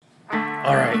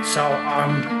All right, so,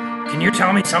 can you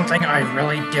tell me something I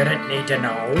really didn't need to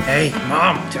know? Hey,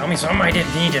 Mom, tell me something I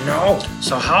didn't need to know.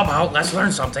 So how about let's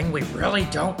learn something we really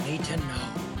don't need to know?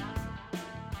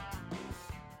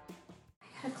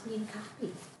 I got a clean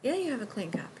copy. Yeah, you have a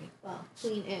clean copy. Well,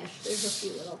 clean-ish. There's a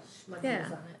few little schmuckies Yeah,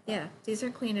 on it. yeah. These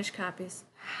are cleanish copies.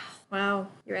 Wow.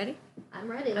 You ready? I'm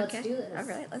ready. Let's do this. All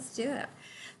right, let's do it.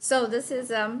 So this is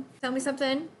tell me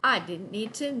something I didn't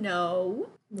need to know.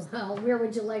 Well, where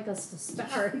would you like us to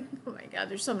start? Oh my God,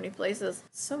 there's so many places.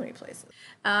 So many places.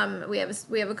 We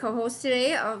have a co-host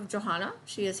today of Johanna.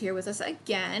 She is here with us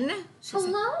again.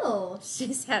 Hello.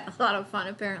 She's had a lot of fun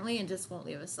apparently and just won't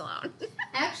leave us alone.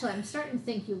 Actually, I'm starting to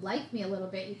think you like me a little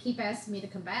bit. You keep asking me to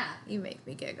come back. You make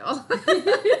me giggle.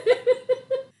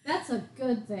 That's a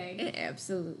good thing. It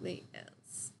absolutely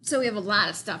is. So we have a lot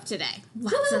of stuff today.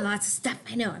 Lots and lots of stuff.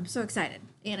 I know. I'm so excited.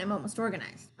 And I'm almost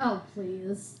organized. Oh,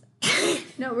 please.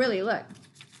 No, really, look.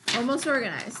 Almost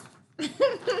organized.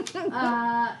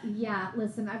 Yeah,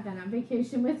 listen, I've been on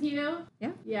vacation with you.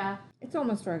 Yeah? Yeah. It's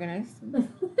almost organized.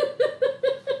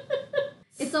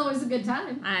 It's always a good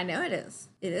time. I know it is.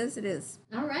 It is.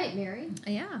 All right, Mary.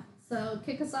 Yeah. So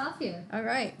kick us off here. All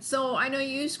right. So I know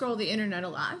you scroll the internet a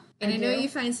lot. And I know do. you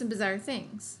find some bizarre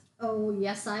things. Oh,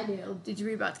 yes, I do. Did you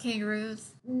read about the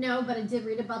kangaroos? No, but I did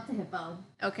read about the hippo.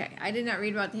 Okay. I did not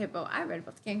read about the hippo. I read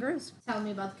about the kangaroos. Tell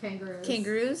me about the kangaroos.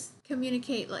 Kangaroos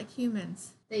communicate like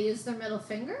humans. They use their middle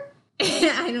finger?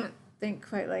 I don't think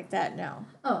quite like that, no.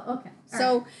 Oh, okay. All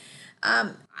So, right.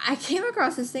 I came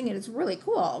across this thing and it's really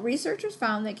cool. Researchers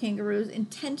found that kangaroos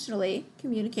intentionally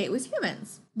communicate with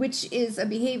humans, which is a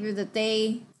behavior that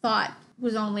they thought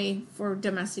was only for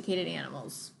domesticated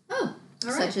animals, Oh, all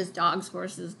right. such as dogs,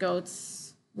 horses, goats.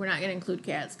 We're not going to include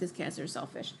cats because cats are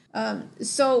selfish.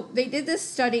 So they did this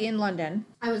study in London.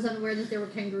 I was unaware that there were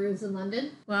kangaroos in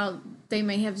London. Well, they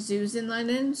may have zoos in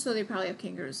London, so they probably have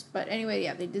kangaroos. But anyway,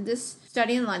 yeah, they did this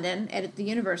study in London at the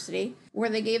university where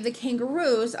they gave the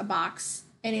kangaroos a box.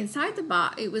 And inside the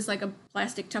box, it was like a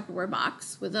plastic Tupperware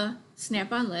box with a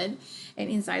snap-on lid. And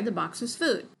inside the box was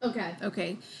food. Okay.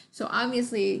 Okay, so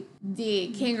obviously the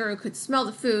kangaroo could smell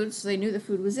the food, so they knew the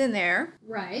food was in there.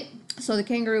 Right. So the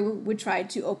kangaroo would try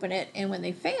to open it. And when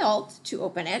they failed to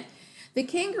open it, the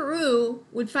kangaroo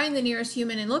would find the nearest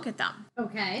human and look at them.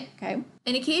 Okay. Okay.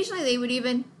 And occasionally they would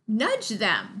even nudge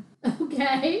them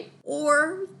Okay.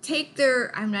 or take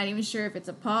their, I'm not even sure if it's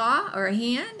a paw or a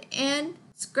hand, and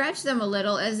scratch them a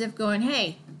little as if going,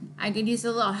 hey, I could use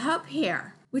a little help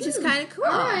here, which is kind of cool.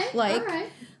 All right. Like, all right.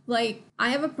 like I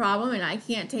have a problem and I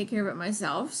can't take care of it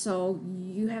myself, so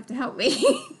you have to help me.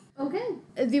 Okay.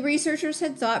 The researchers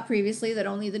had thought previously that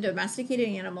only the domesticated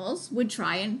animals would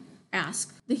try and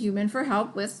ask the human for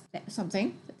help with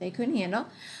something that they couldn't handle,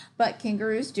 but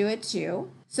kangaroos do it too.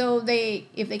 So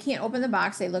if they can't open the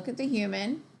box, they look at the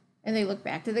human and they look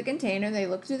back to the container, they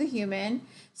look to the human.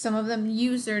 Some of them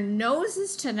use their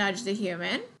noses to nudge the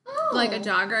human, Oh. like a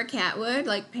dog or a cat would,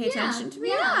 like pay attention to me.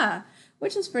 yeah. Yeah,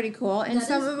 which is pretty cool. And That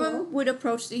some is of cool. them would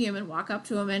approach the human, walk up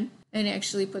to him and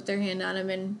actually put their hand on him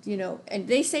and, and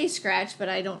they say scratch, but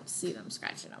I don't see them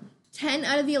scratching them. 10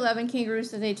 out of the 11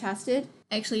 kangaroos that they tested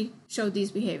actually showed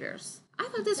these behaviors. I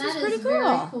thought this was That pretty is cool.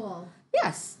 very cool.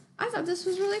 Yes, I thought this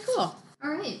was really cool.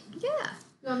 All right. Yeah.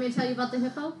 You want me to tell you about the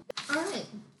hippo? All right.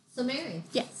 So, Mary,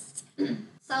 Yes.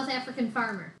 South African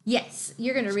farmer. Yes.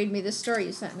 You're going to read me the story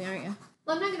you sent me, aren't you?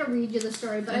 Well, I'm not going to read you the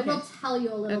story, but I Okay. will tell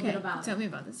you a little Okay. bit about Tell it. me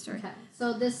about this story. Okay.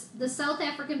 So the South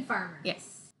African farmer.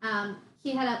 Yes.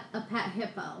 He had a pet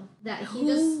hippo that he Who-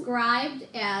 described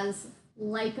as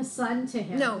like a son to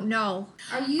him. No.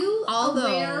 Are you Although-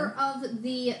 aware of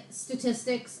the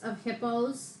statistics of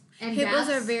hippos and Hippos deaths?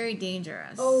 are very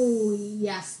dangerous. Oh,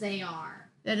 yes, they are.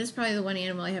 That is probably the one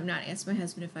animal I have not asked my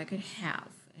husband if I could have.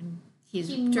 And he's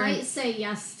He might turned say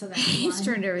yes to that he's one.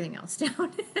 turned everything else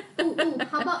down. Ooh,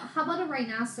 how about a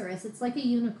rhinoceros? It's like a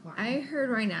unicorn. I heard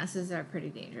rhinoceros are pretty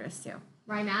dangerous too.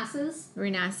 Rhinoceros?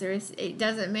 Rhinoceros, it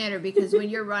doesn't matter because when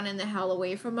you're running the hell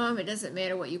away from them, it doesn't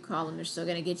matter what you call them, they're still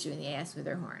going to get you in the ass with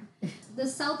their horn. The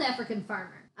South African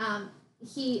farmer.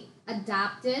 He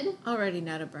adopted. Already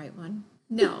not a bright one.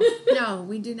 No, no,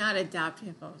 we do not adopt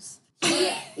hippos.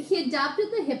 He adopted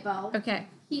the hippo. Okay.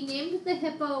 He named the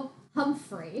hippo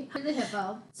Humphrey. The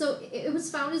hippo. So it was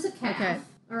found as a calf. Okay.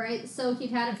 All right. So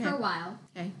he'd had it for Okay. a while.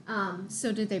 Okay. Um.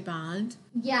 So did they bond?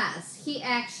 Yes. He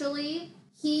actually.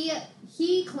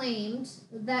 He claimed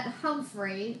that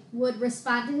Humphrey would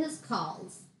respond to his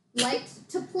calls, liked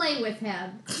to play with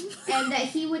him, and that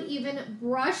he would even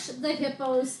brush the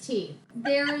hippo's teeth.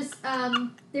 There's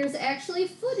actually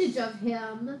footage of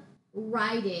him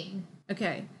riding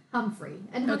Okay. Humphrey,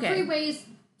 and Okay. Humphrey weighs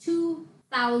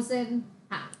 2,000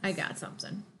 pounds. I got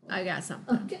something.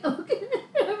 Okay.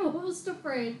 I'm almost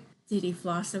afraid. Did he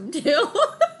floss him too?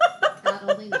 God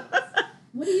only knows.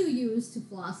 What do you use to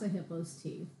floss a hippo's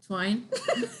teeth? Twine.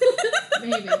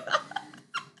 Maybe.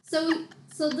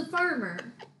 So the farmer,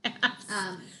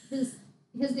 his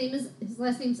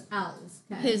last name's Els.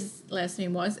 Okay? His last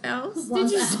name was Els.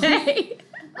 Was Did you Els. say?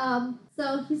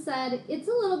 So he said, it's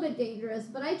a little bit dangerous,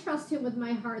 but I trust him with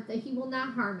my heart that he will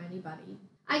not harm anybody.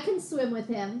 I can swim with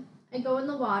him. I go in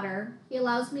the water. He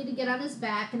allows me to get on his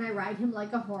back, and I ride him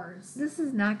like a horse. This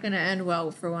is not going to end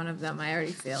well for one of them. I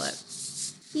already feel it.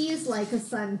 He is like a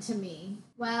son to me.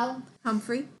 Well,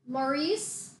 Humphrey.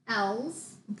 Maurice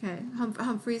Els, Okay.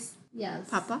 Humphrey's yes.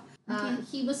 papa. Okay.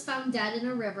 He was found dead in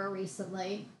a river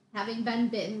recently, having been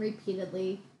bitten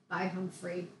repeatedly by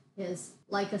Humphrey, his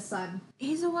like a son.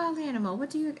 He's a wild animal. What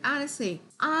do you honestly,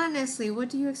 what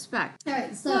do you expect? All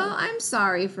right, so Well, I'm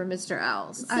sorry for Mr.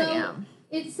 Els. I am.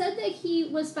 it said that he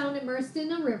was found immersed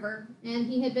in a river, and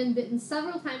he had been bitten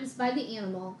several times by the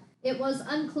animal. It was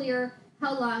unclear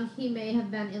how long he may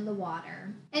have been in the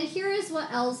water. And here is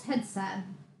what Els had said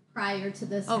prior to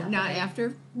this. Oh, happening. not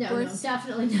after? No,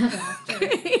 definitely not after.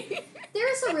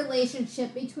 There's a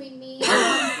relationship between me and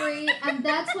Humphrey, and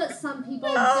that's what some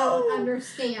people don't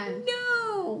understand.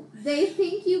 No. They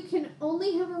think you can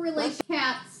only have a relationship with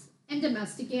cats and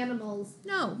domestic animals.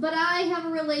 No. But I have a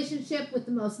relationship with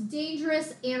the most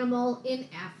dangerous animal in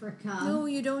Africa. No,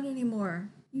 you don't anymore.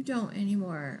 You don't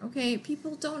anymore. Okay,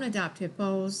 people don't adopt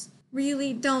hippos.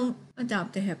 Really don't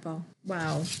adopt a hippo.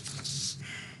 Wow.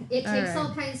 It takes right.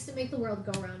 all kinds to make the world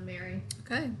go round, Mary.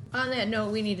 Okay. On that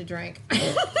note, we need a drink.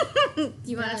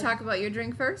 You want to talk about your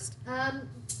drink first?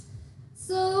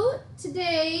 So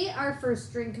today, our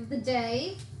first drink of the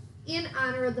day, in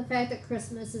honor of the fact that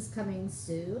Christmas is coming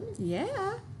soon,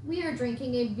 Yeah. we are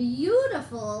drinking a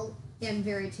beautiful and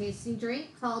very tasty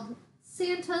drink called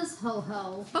Santa's Ho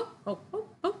Ho.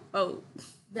 Oh.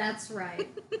 That's right.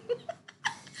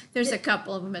 There's a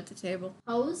couple of them at the table.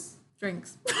 Hose?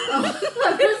 Drinks. Oh,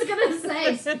 I was going to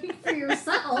say, speak for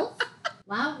yourself.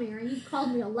 Wow, Mary, you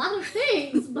called me a lot of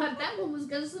things, but that one was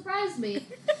going to surprise me.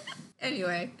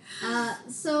 Anyway.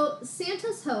 So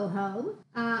Santa's Ho Ho,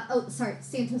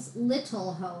 Santa's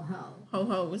Little Ho Ho.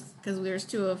 Ho-hos, because there's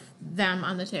two of them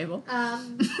on the table.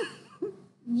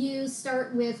 You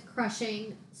start with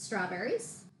crushing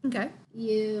strawberries. Okay.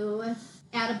 You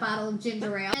add a bottle of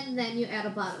ginger ale, and then you add a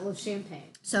bottle of champagne.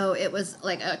 So it was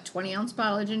like a 20-ounce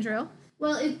bottle of ginger ale?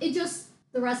 Well, it just,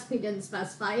 the recipe didn't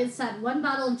specify. It said 1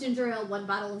 bottle of ginger ale, 1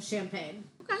 bottle of champagne.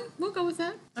 Okay, we'll go with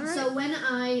that. All right. So when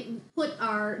I put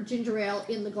our ginger ale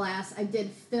in the glass, I did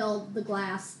fill the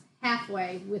glass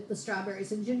halfway with the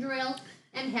strawberries and ginger ale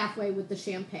and halfway with the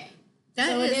champagne.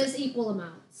 It is equal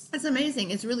amounts. That's amazing.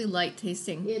 It's really light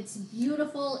tasting. It's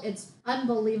beautiful. It's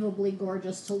unbelievably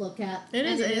gorgeous to look at. It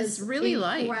is. And It's really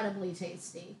light. Incredibly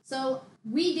tasty. So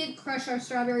we did crush our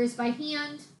strawberries by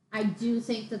hand. I do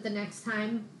think that the next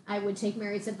time I would take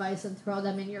Mary's advice and throw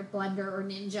them in your blender or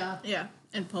Ninja. Yeah,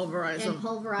 and pulverize and them.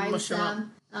 pulverize Mush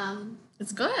them.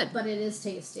 It's good. But it is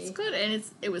tasty. It's good, and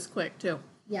it was quick, too.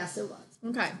 Yes, it was.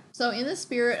 Okay, so in the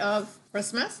spirit of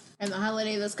Christmas and the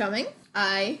holiday that's coming,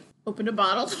 I opened a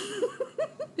bottle,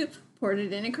 poured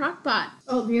it in a crock pot.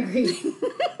 Oh, Mary.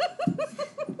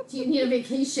 Do you need a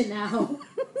vacation now?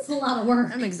 It's a lot of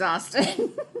work. I'm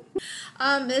exhausted.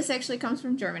 This actually comes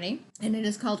from Germany, and it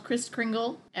is called Kris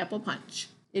Kringle Apple Punch.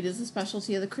 It is a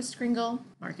specialty of the Kris Kringle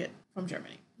market from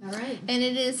Germany. All right. And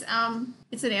it is,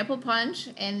 it's an apple punch,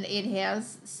 and it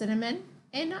has cinnamon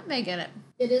and nutmeg in it.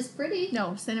 It is pretty.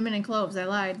 No, cinnamon and cloves. I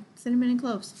lied. Cinnamon and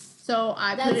cloves. So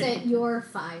I That's put it. You're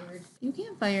fired. You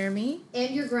can't fire me.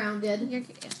 And you're grounded.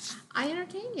 I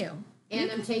entertain you.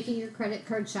 And I'm taking your credit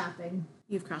card shopping.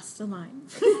 You've crossed the line.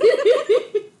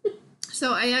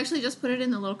 So I actually just put it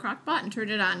in the little crock pot and turned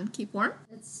it on. Keep warm.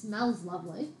 It smells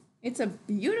lovely. It's a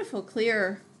beautiful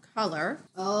clear color.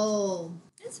 Oh,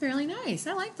 It's really nice.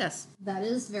 I like this. that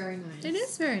is very nice. It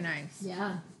is very nice.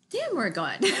 Yeah. Damn, we're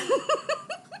good.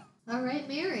 All right,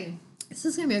 Mary. This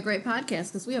is going to be a great podcast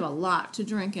because we have a lot to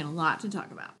drink and a lot to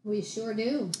talk about. We sure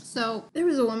do. So there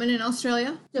was a woman in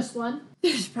Australia. Just one?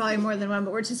 There's probably more than one,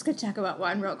 but we're just going to talk about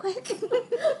one real quick.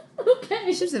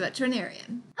 Okay. She's a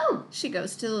veterinarian. Oh, She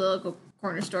goes to the local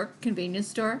corner store, convenience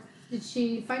store. did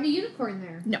she find a unicorn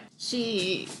there? No.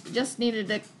 She just needed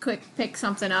to quick pick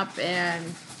something up, and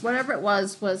whatever it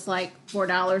was like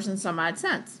 $4 and some odd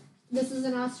cents. This is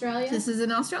in Australia? This is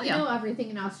in Australia. You know everything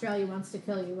in Australia wants to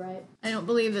kill you, right? I don't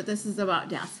believe that this is about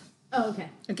death. Oh, okay.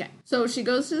 Okay. So she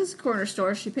goes to this corner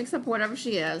store. She picks up whatever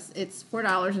she is. It's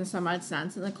 $4 and some odd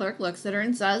cents. And the clerk looks at her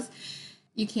and says,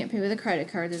 you can't pay with a credit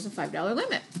card. There's a $5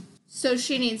 limit. So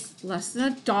she needs less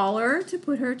than $1 to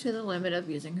put her to the limit of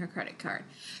using her credit card.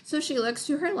 So she looks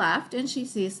to her left and she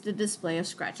sees the display of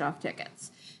scratch-off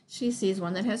tickets. She sees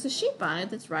one that has a sheep on it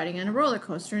that's riding on a roller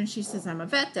coaster, and she says, I'm a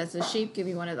vet, that's a sheep, give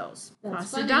me one of those. That's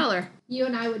Costs funny. $1. You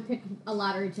and I would pick a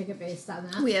lottery ticket based on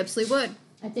that. We absolutely would.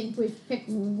 I think we've picked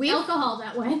We've- alcohol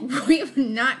that way. We've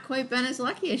not quite been as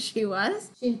lucky as she was.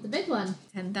 She hit the big one.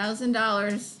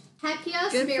 $10,000. Heck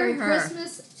yes, Good for Merry her.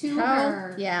 Christmas to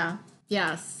her. Yeah.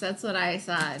 Yes, that's what I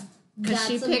said. Because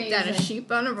she That's picked out a amazing.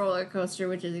 sheep on a roller coaster,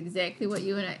 which is exactly what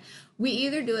you and I... We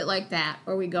either do it like that,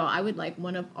 or we go, I would like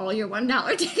one of all your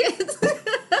 $1 tickets.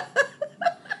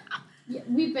 Yeah,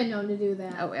 we've been known to do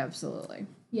that. Oh, absolutely.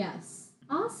 Yes.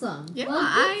 Awesome. Yeah, well, good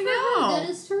I for her. know. That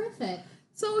is terrific.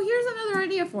 So here's another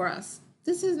idea for us.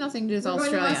 This has nothing to do with We're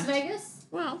going to Australia. Las Vegas?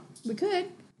 Well, we could.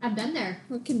 I've been there.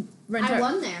 We can rent I our...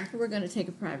 won there. We're going to take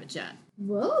a private jet.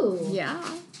 Whoa. Yeah.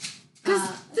 Because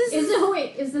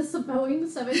Is this a Boeing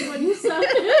 727?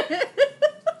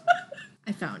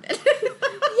 I found it.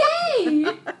 Yay!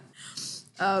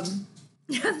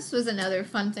 Yeah, this was another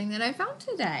fun thing that I found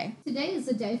today. Today is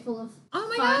a day full of Oh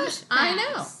my fun gosh, I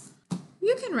know. facts.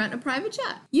 You can rent a private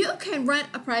jet. You can rent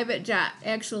a private jet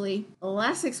actually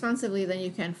less expensively than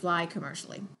you can fly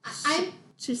commercially.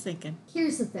 She's thinking.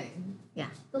 Here's the thing. Yeah.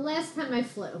 The last time I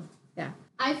flew, Yeah.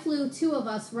 I flew 2 of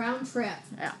us round trip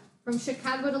Yeah. from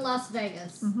Chicago to Las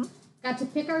Vegas. Mhm. Got to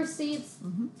pick our seats.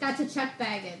 Mhm. Got to check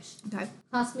baggage. Okay.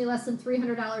 Cost me less than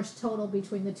 $300 total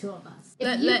between the 2 of us. If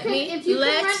Let you me- can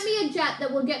let- rent me a jet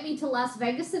that will get me to Las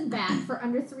Vegas and back for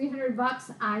under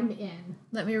 $300, I'm in.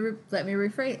 Let me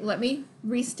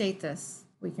restate this.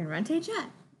 We can rent a jet,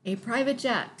 a private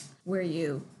jet, where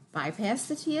you bypass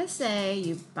the TSA,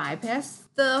 you bypass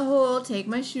the whole take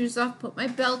my shoes off, put my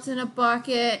belt in a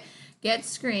bucket, get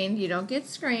screened. You don't get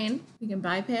screened. We can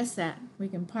bypass that. We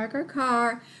can park our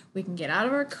car. We can get out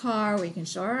of our car. We can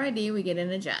show our ID. We get in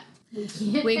a jet. We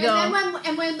and go-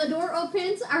 Then when the door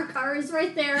opens, our car is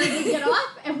right there. And we get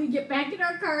off and we get back in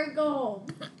our car and go home.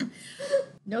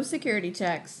 No security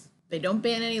checks. They don't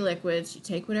ban any liquids. You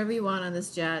take whatever you want on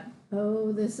this jet.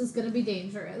 Oh, this is going to be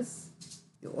dangerous.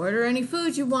 You order any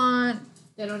food you want.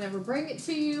 They don't ever bring it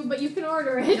to you, but you can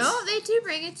order it. No, they do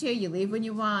bring it to you. You leave when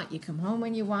you want. You come home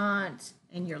when you want.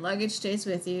 And your luggage stays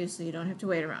with you, so you don't have to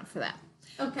wait around for that.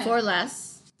 Okay. For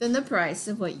less than the price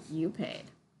of what you paid.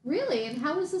 Really? And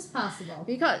how is this possible?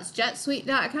 Because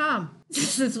jetsuite.com.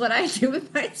 This is what I do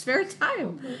with my spare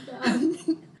time. Oh my God.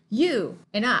 You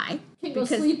and I, Can go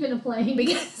because- sleep in a plane.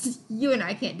 because you and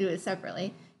I can't do it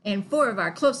separately, and 4 of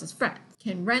our closest friends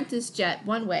can rent this jet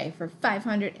one way for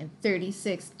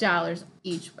 $536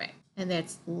 each way. And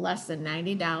that's less than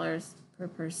 $90 per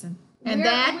person. And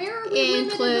where are we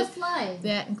limited to fly?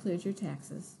 that includes your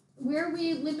taxes. Where are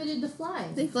we limited to fly?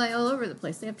 They fly all over the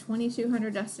place. They have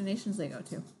 2,200 destinations they go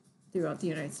to throughout the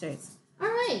United States. All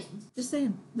right. Just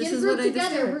saying. This Get a is group what I together.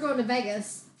 discovered. We're going to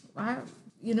Vegas.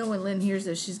 You know, when Lynn hears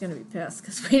this, she's going to be pissed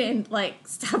because we didn't,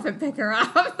 stop and pick her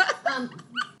up.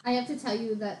 I have to tell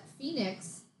you that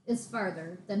Phoenix is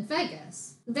farther than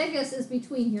Vegas. Vegas is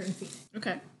between here and Phoenix.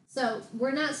 Okay. So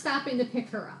we're not stopping to pick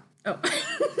her up. Oh.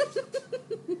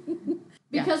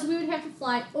 Because we would have to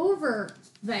fly over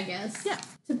Vegas Yeah.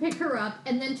 to pick her up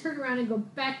and then turn around and go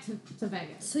back to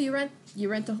Vegas. So you rent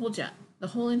the whole jet, the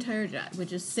whole entire jet,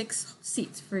 which is 6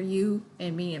 seats for you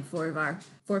and me and 4 of our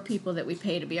 4 people that we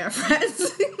pay to be our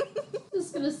friends.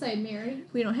 Just going to say, Mary.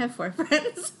 We don't have 4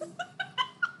 friends.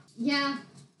 Yeah,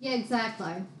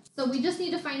 exactly. So we just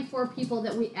need to find 4 people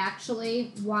that we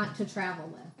actually want to travel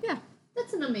with. Yeah.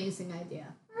 That's an amazing idea.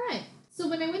 All right. So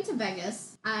when I went to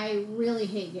Vegas, I really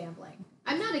hate gambling.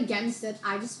 I'm not against it.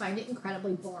 I just find it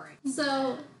incredibly boring.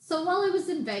 So while I was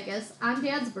in Vegas on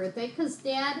Dad's birthday, because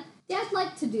Dad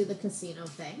liked to do the casino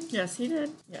thing. Yes, he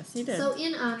did. So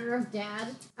in honor of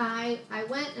Dad, I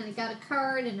went and I got a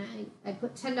card and I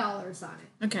put $10 on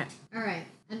it. Okay. All right.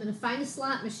 I'm going to find a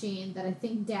slot machine that I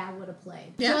think Dad would have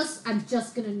played. Yeah. I'm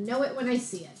just going to know it when I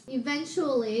see it.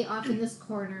 Eventually, off in this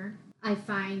corner, I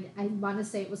want to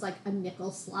say it was like a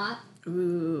nickel slot.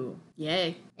 Ooh.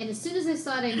 Yay. And as soon as I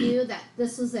saw it, I knew that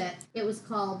this was it. It was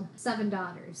called $7.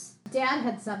 Dad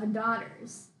had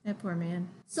 $7. That poor man.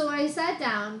 So I sat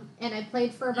down and I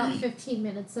played for about 15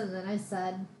 minutes and then I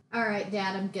said, all right,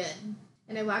 Dad, I'm good.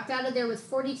 And I walked out of there with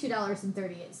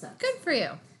 $42.38. Good for you.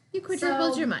 You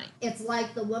quadrupled your money. It's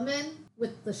like the woman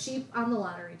with the sheep on the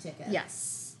lottery ticket.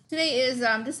 Yes. Today is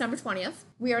December 20th.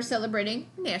 We are celebrating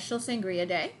National Sangria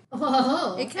Day.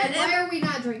 Oh, It and kinda- why are we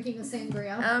not drinking a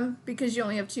sangria? Because you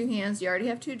only have 2 hands. You already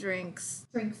have 2 drinks.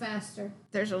 Drink faster.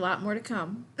 There's a lot more to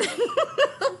come.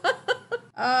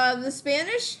 The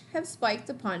Spanish have spiked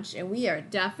the punch, and we are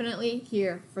definitely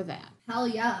here for that. Hell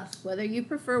yes. Whether you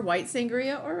prefer white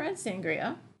sangria or red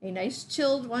sangria, a nice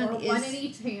chilled one Or is one in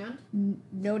each hand.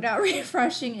 no doubt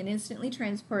refreshing and instantly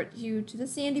transport you to the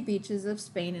sandy beaches of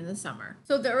Spain in the summer.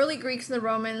 So the early Greeks and the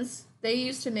Romans, they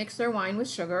used to mix their wine with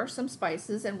sugar, some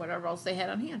spices, and whatever else they had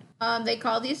on hand. They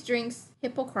call these drinks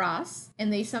hippocras,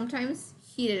 and they sometimes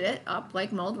heated it up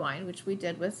like mulled wine, which we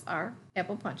did with our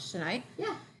apple punch tonight.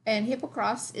 Yeah. And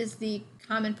hippocras is the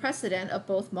common precedent of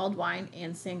both mulled wine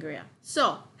and sangria.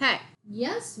 So, hey,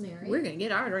 Yes, Mary. we're going to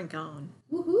get our drink on.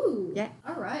 Woohoo. Yeah.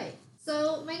 All right.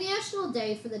 So my national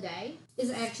day for the day is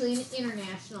actually an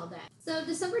international day. So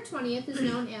December 20th is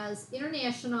known as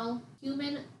International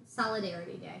Human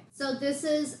Solidarity Day. So this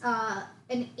is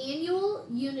an annual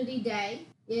unity day.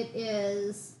 It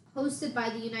is hosted by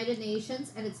the United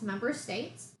Nations and its member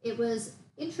states. It was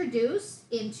introduced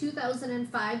in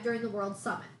 2005 during the World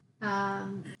Summit.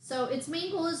 So its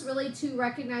main goal is really to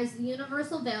recognize the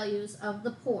universal values of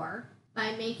the poor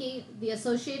by making the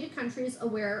associated countries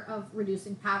aware of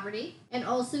reducing poverty, and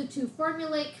also to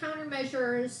formulate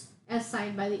countermeasures as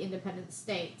signed by the independent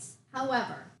states.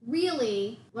 However,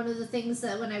 really, one of the things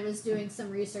that when I was doing some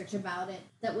research about it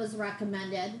that was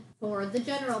recommended for the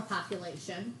general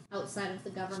population outside of the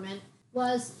government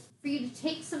was for you to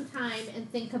take some time and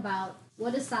think about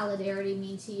what does solidarity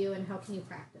mean to you and how can you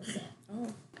practice it. Oh,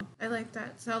 I like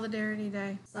that. Solidarity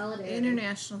Day. Solidarity.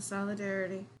 International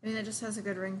Solidarity. I mean, that just has a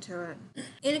good ring to it.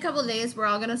 In a couple of days, we're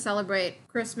all going to celebrate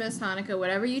Christmas, Hanukkah,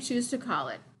 whatever you choose to call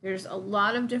it. There's a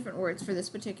lot of different words for this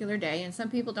particular day, and some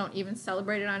people don't even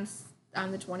celebrate it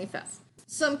on the 25th.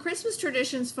 Some Christmas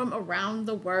traditions from around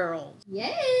the world.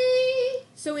 Yay!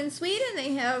 So in Sweden,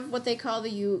 they have what they call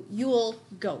the Yule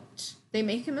goat. They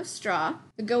make him of straw.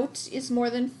 The goat is more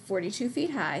than 42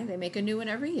 feet high. They make a new one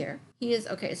every year. He's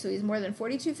more than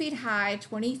 42 feet high,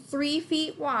 23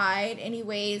 feet wide, and he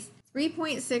weighs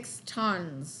 3.6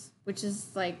 tons, which is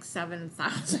like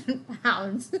 7,000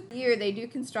 pounds. Here, they do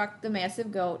construct the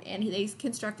massive goat, and they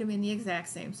construct him in the exact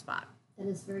same spot. That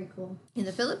is very cool. In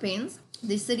the Philippines,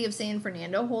 the city of San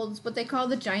Fernando holds what they call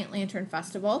the Giant Lantern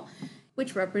Festival,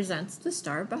 which represents the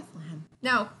Star of Bethlehem.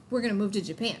 Now, we're going to move to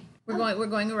Japan. We're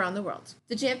going around the world.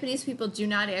 The Japanese people do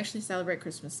not actually celebrate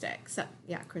Christmas Day,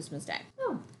 Christmas Day.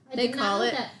 Oh, I did not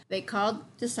know that. They called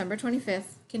December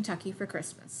 25th Kentucky for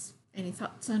Christmas. Any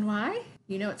thoughts on why?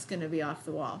 You know it's going to be off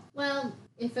the wall. Well,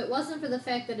 if it wasn't for the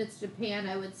fact that it's Japan,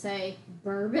 I would say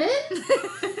bourbon.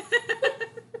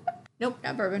 Nope,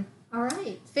 not bourbon. All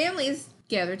right. Families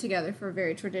gather together for a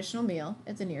very traditional meal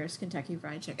at the nearest Kentucky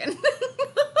Fried Chicken.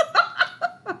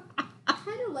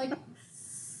 Kind of like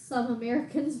some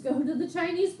Americans go to the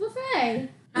Chinese buffet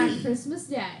on Christmas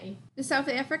Day. The South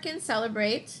Africans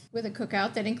celebrate with a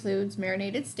cookout that includes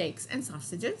marinated steaks and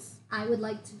sausages. I would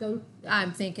like to go.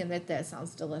 I'm thinking that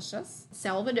sounds delicious.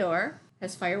 Salvador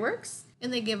has fireworks,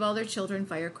 and they give all their children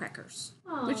firecrackers,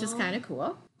 which is Aw. kind of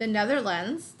cool. The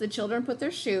Netherlands, the children put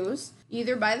their shoes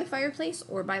either by the fireplace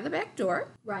or by the back door.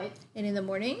 Right. And in the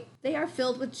morning, they are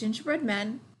filled with gingerbread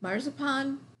men,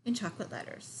 marzipan, and chocolate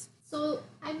letters. So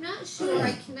I'm not sure.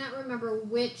 I cannot remember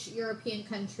which European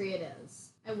country it is.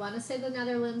 I want to say the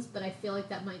Netherlands, but I feel like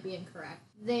that might be incorrect.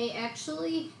 They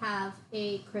actually have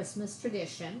a Christmas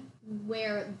tradition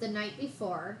where the night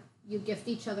before you gift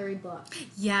each other a book.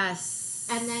 Yes.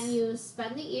 And then you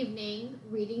spend the evening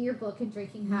reading your book and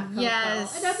drinking hot cocoa.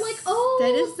 Yes. And I'm like, oh.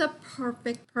 That is the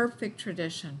perfect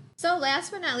tradition. So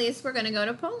last but not least, we're going to go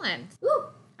to Poland. Ooh.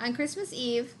 On Christmas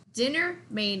Eve, dinner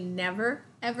may never,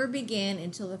 ever begin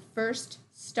until the first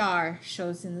star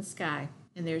shows in the sky.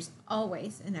 And there's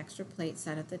always an extra plate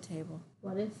set at the table.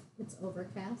 What if it's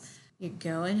overcast? You're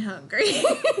going hungry.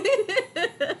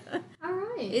 All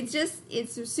right.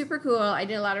 It's super cool. I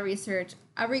did a lot of research.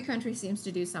 Every country seems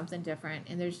to do something different.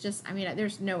 And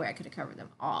there's no way I could have covered them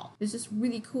all. It's just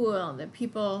really cool that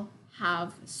people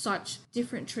have such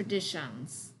different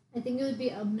traditions. I think it would be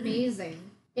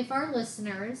amazing if our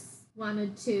listeners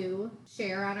wanted to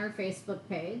share on our Facebook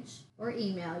page or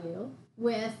email you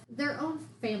with their own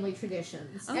family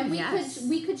traditions. Oh, and yes.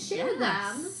 we could share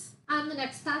them Yes. on the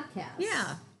next podcast.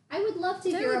 Yeah. I would love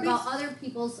to That hear would be about other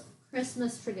people's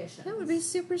Christmas traditions. That would be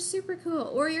super, super cool.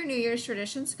 Or your New Year's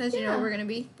traditions, because, Yeah.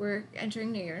 we're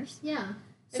entering New Year's. Yeah.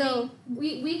 So-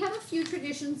 we have a few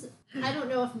traditions. I don't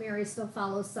know if Mary still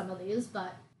follows some of these,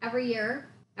 but every year,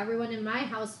 everyone in my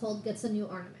household gets a new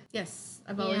ornament. Yes,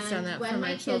 I've always done And that when for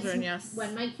my children, kids, yes.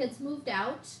 When my kids moved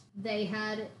out, they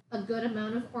had a good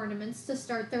amount of ornaments to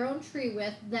start their own tree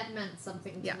with that meant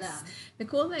something to Yes. them. The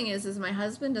cool thing is my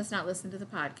husband does not listen to the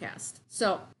podcast.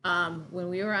 So when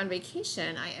we were on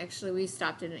vacation, we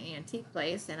stopped at an antique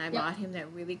place and I bought him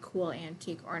that really cool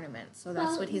antique ornament. So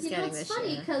that's what he's getting this year. It's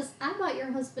funny because I bought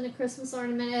your husband a Christmas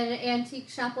ornament at an antique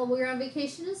shop while we were on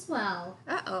vacation as well.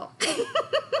 Uh-oh.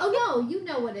 Oh no, you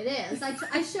know what it is.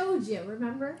 I showed you,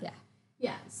 remember? Yeah.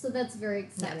 Yeah, so that's very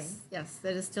exciting. Yes,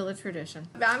 that is still a tradition.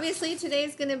 Obviously, today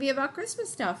is going to be about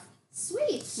Christmas stuff.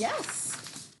 Sweet.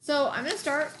 Yes. So I'm going to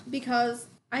start because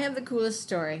I have the coolest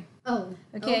story. Oh,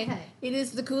 Okay? It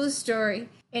is the coolest story,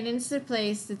 and it's a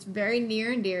place that's very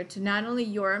near and dear to not only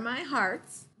your and my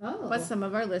hearts, Oh. but some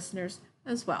of our listeners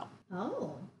as well.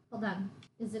 Oh, hold on.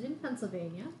 Is it in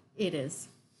Pennsylvania? It is.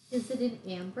 Is it in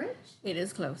Ambridge? It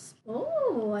is close.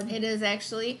 Oh. It is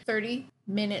actually 30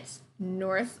 minutes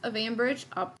north of Ambridge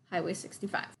up Highway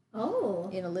 65 Oh.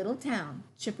 in a little town,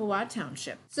 Chippewa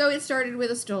Township. So it started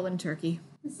with a stolen turkey.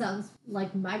 This sounds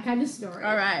like my kind of story.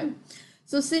 All right.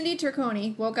 So Cindy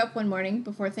Turconi woke up one morning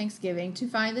before Thanksgiving to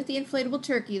find that the inflatable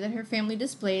turkey that her family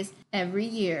displays every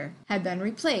year had been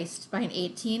replaced by an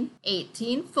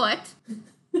 18-foot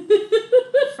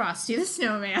Frosty the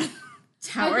Snowman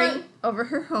towering over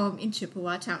her home in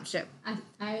Chippewa Township.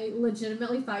 I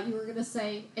legitimately thought you were going to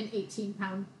say an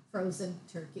 18-pound frozen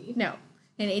turkey. No,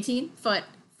 an 18-foot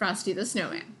Frosty the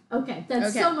Snowman. Okay,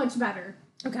 that's so much better.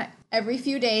 Okay. Every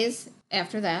few days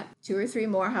after that, 2 or 3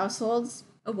 more households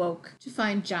awoke to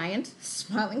find giant,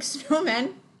 smiling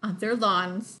snowmen on their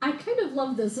lawns. I kind of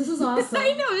love this. This is awesome.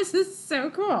 I know, this is so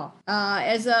cool.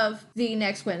 As of the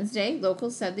next Wednesday,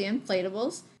 locals said the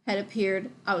inflatables had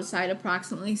appeared outside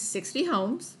approximately 60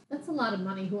 homes. That's a lot of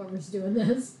money, whoever's doing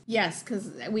this. Yes, because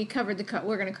we covered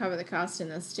we're going to cover the cost in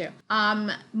this too.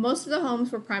 Most of the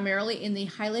homes were primarily in the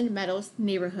Highland Meadows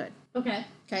neighborhood. Okay.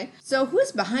 Okay, so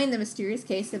who's behind the mysterious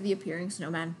case of the appearing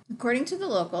snowman? According to the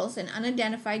locals, an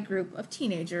unidentified group of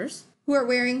teenagers who are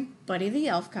wearing Buddy the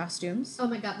Elf costumes Oh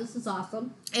my god, this is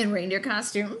awesome. and reindeer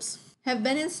costumes have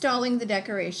been installing the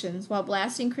decorations while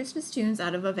blasting Christmas tunes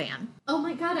out of a van. Oh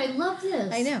my god, I love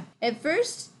this. I know. At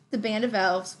first, the band of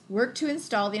elves worked to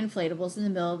install the inflatables in the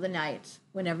middle of the night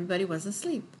when everybody was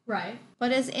asleep. Right.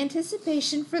 But as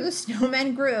anticipation for the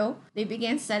snowmen grew, they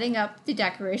began setting up the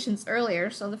decorations earlier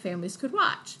so the families could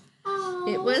watch. Oh.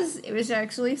 It was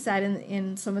actually said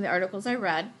in some of the articles I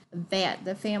read that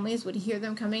the families would hear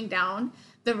them coming down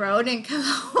the road and come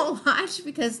home watch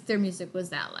because their music was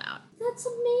that loud. That's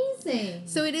amazing.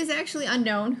 So it is actually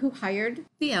unknown who hired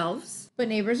the elves, but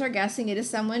neighbors are guessing it is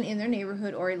someone in their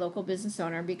neighborhood or a local business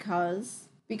owner because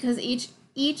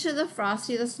each of the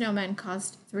Frosty the Snowmen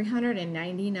cost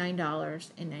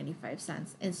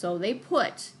 $399.95, and so they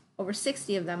put over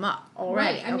 60 of them up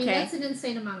already. Right. I mean, that's an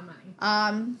insane amount of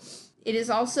money. It is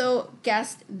also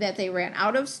guessed that they ran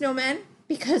out of snowmen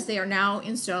because they are now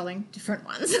installing different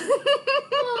ones.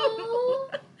 Oh.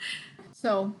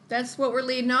 So that's what we're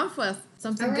leading off with.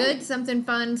 Something All right. good, something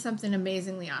fun, something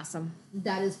amazingly awesome.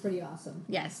 That is pretty awesome.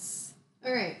 Yes.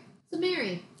 All right. So,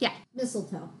 Mary. Yeah.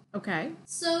 Mistletoe. Okay.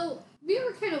 So, we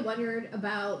were kind of wondering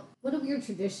about what a weird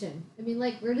tradition. I mean,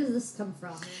 like, where does this come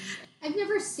from? I've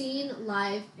never seen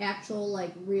live, actual,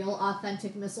 like, real,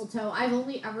 authentic mistletoe. I've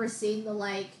only ever seen the,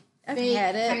 like, I've fake,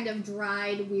 had it. kind of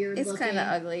dried, weird It's looking. kind of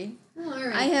ugly. Oh, all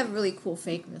right. I have really cool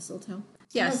fake mistletoe.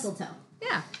 Yes. Mistletoe.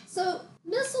 Yeah. So,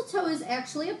 mistletoe is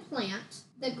actually a plant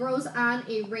that grows on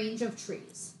a range of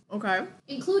trees, Okay.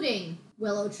 including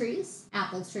willow trees,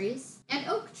 apple trees, and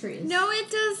oak trees. No, it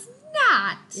does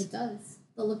not. It does.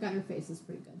 The look on her face is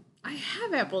pretty good. I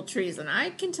have apple trees, and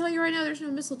I can tell you right now there's no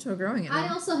mistletoe growing in them. I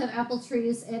also have apple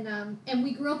trees, and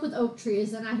we grew up with oak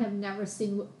trees, and I have never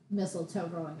seen mistletoe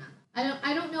growing on.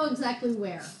 I don't know exactly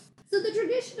where. So the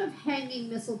tradition of hanging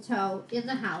mistletoe in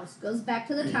the house goes back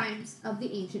to the times of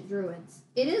the ancient Druids.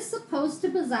 It is supposed to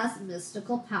possess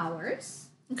mystical powers,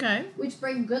 Okay. which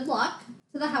bring good luck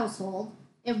to the household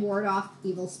and ward off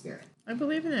evil spirits. I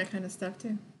believe in that kind of stuff,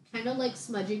 too. Kind of like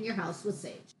smudging your house with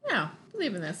sage. Yeah,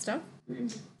 believe in that stuff.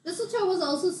 Mistletoe was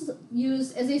also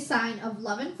used as a sign of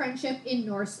love and friendship in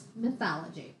Norse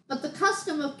mythology. But the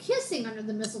custom of kissing under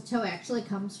the mistletoe actually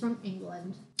comes from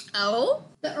England. Oh?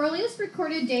 The earliest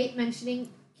recorded date mentioning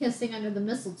kissing under the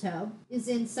mistletoe is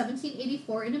in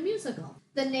 1784 in a musical.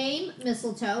 The name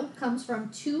mistletoe comes from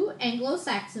 2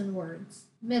 Anglo-Saxon words.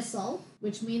 Missile,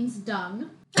 which means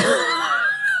dung,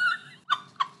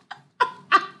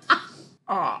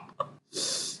 Oh.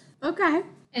 Okay.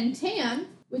 and tan,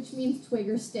 which means twig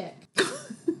or stick.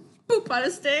 Poop on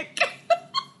a stick.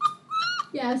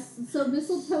 Yes, so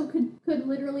mistletoe could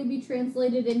literally be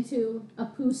translated into a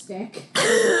poo stick.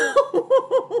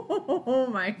 Oh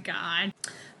my god.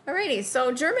 Alrighty,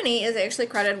 so Germany is actually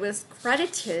credited with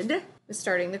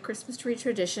starting the Christmas tree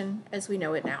tradition as we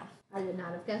know it now. I would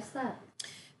not have guessed that.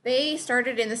 They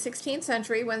started in the 16th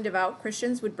century when devout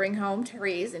Christians would bring home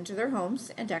trees into their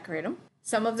homes and decorate them.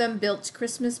 Some of them built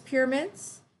Christmas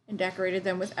pyramids and decorated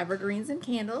them with evergreens and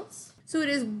candles. So it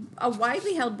is a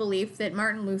widely held belief that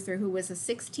Martin Luther, who was a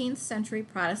 16th century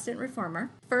Protestant reformer,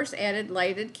 first added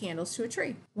lighted candles to a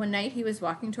tree. One night he was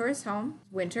walking toward his home,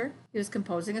 winter. He was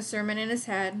composing a sermon in his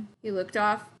head. He looked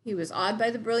off. He was awed by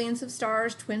the brilliance of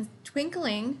stars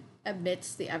twinkling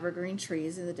amidst the evergreen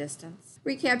trees in the distance. To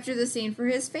recapture the scene for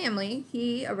his family,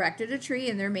 he erected a tree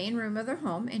in their main room of their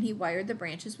home, and he wired the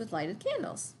branches with lighted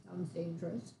candles. Sounds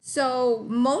dangerous. So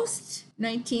most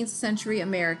 19th century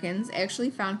Americans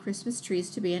actually found Christmas trees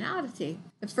to be an oddity.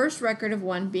 The first record of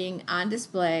one being on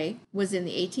display was in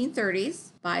the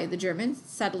 1830s by the German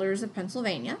settlers of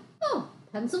Pennsylvania. Oh,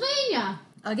 Pennsylvania.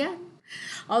 Again.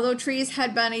 Although trees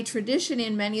had been a tradition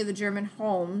in many of the German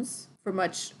homes for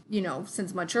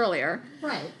since much earlier.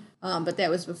 Right. But that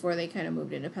was before they kind of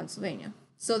moved into Pennsylvania.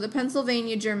 So the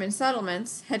Pennsylvania German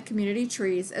settlements had community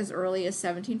trees as early as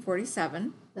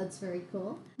 1747. That's very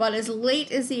cool. But as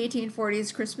late as the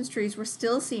 1840s, Christmas trees were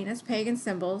still seen as pagan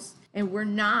symbols and were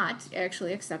not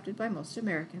actually accepted by most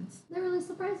Americans. That really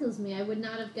surprises me. I would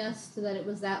not have guessed that it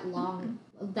was that long.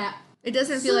 It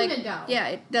doesn't feel soon like ago. Yeah,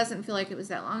 it doesn't feel like it was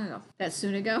that long ago. That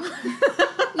soon ago.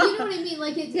 You know what I mean?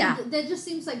 Like Yeah. that just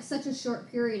seems like such a short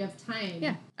period of time.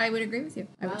 Yeah, I would agree with you.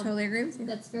 I would Wow. totally agree with you.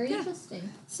 That's very interesting.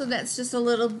 So that's just a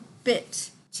little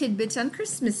tidbit on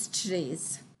Christmas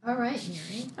trees. All right,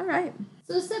 Mary. All right.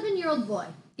 So a 7-year-old boy.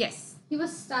 Yes. He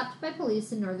was stopped by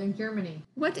police in northern Germany.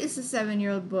 What is the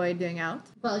 7-year-old boy doing out?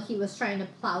 Well, he was trying to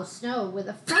plow snow with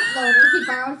a front loader he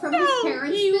borrowed from his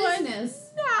parents' he business.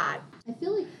 was not. I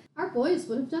feel like our boys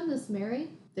would have done this, Mary.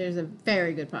 There's a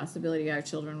very good possibility our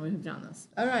children would have done this.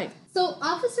 All right. So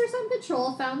officers on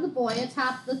patrol found the boy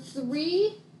atop the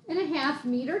 3.5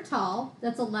 meter tall,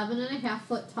 that's 11.5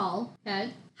 foot tall,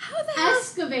 head, How the hell?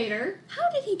 excavator. How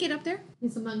did he get up there?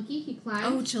 He's a monkey. He climbed.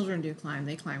 Oh, children do climb.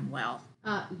 They climb well.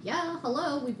 Yeah,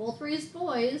 hello. We both raised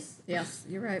boys. Yes,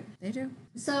 you're right. They do.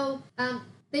 So,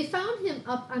 they found him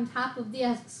up on top of the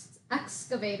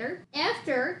excavator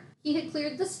after he had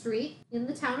cleared the street in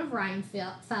the town of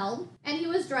Rheinfeld, and he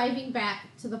was driving back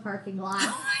to the parking lot.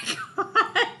 Oh my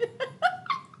god.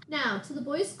 Now, to the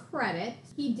boy's credit,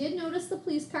 he did notice the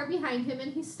police car behind him,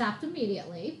 and he stopped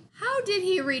immediately. How did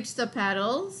he reach the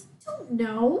pedals? Don't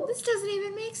know. This doesn't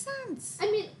even make sense.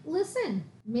 I mean, listen,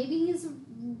 maybe he's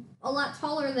a lot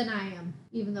taller than I am,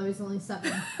 even though he's only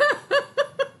 7.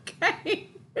 Okay.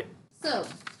 So,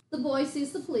 the boy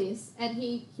sees the police, and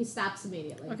he stops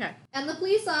immediately. Okay. And the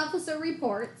police officer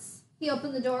reports. He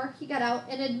opened the door, he got out,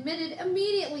 and admitted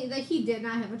immediately that he did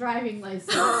not have a driving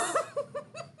license.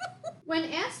 When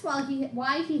asked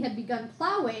why he had begun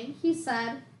plowing, he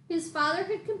said his father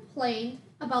had complained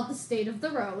about the state of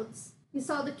the roads. He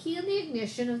saw the key in the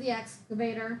ignition of the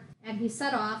excavator, and he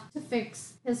set off to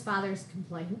fix his father's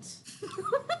complaint.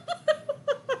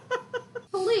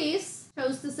 Police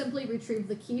chose to simply retrieve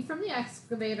the key from the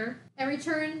excavator and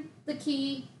return the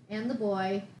key and the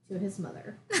boy to his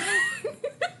mother.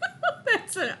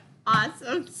 That's an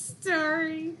awesome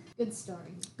story. Good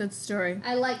story. Good story.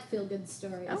 I like feel-good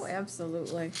stories. Oh,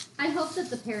 absolutely. I hope that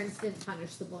the parents didn't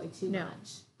punish the boy too No. much.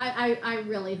 I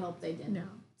really hope they didn't. No.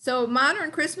 So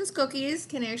modern Christmas cookies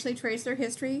can actually trace their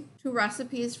history to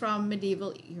recipes from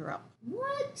medieval Europe.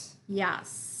 What?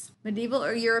 Yes.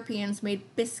 Medieval Europeans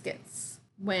made biscuits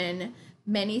when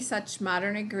many such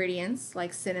modern ingredients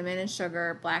like cinnamon and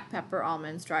sugar, black pepper,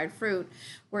 almonds, dried fruit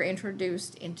were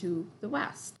introduced into the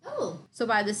West. Oh, So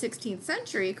by the 16th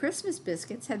century, Christmas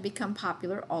biscuits had become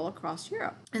popular all across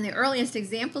Europe. And the earliest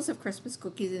examples of Christmas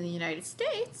cookies in the United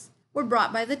States were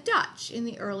brought by the Dutch in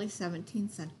the early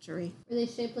 17th century. were they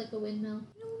shaped like a windmill?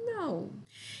 I don't know.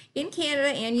 In Canada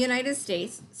and United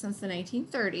States, since the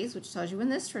 1930s, which tells you when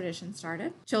this tradition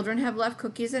started, children have left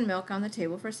cookies and milk on the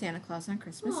table for Santa Claus on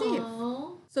Christmas Eve.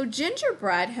 Aww. So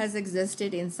gingerbread has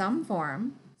existed in some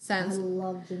form I since...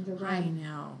 love gingerbread. I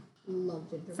know. Love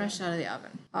gingerbread. Fresh out of the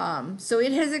oven. So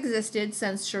it has existed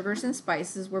since sugars and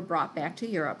spices were brought back to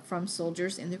Europe from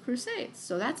soldiers in the Crusades.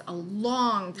 So that's a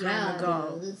long time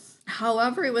ago. it is.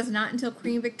 However, it was not until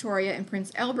Queen Victoria and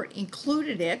Prince Albert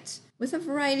included it with a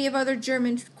variety of other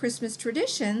German Christmas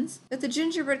traditions that the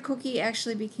gingerbread cookie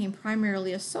actually became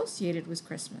primarily associated with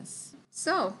Christmas.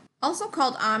 So, also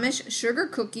called Amish sugar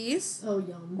cookies Oh,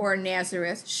 yum. or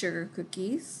Nazareth sugar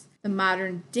cookies, The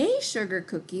modern day sugar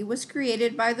cookie was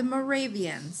created by the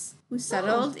Moravians, who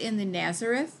settled in the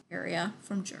Nazareth area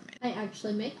from Germany. I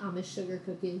actually make Amish sugar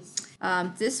cookies.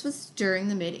 This was during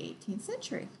the mid-18th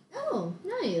century. Oh,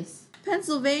 nice.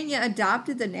 Pennsylvania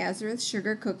adopted the Nazareth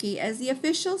sugar cookie as the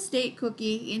official state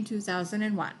cookie in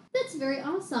 2001. That's very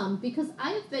awesome because I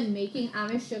have been making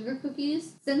Amish sugar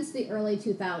cookies since the early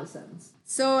 2000s.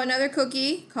 So another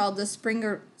cookie called the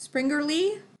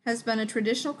Springerli has been a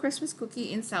traditional Christmas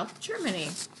cookie in South Germany.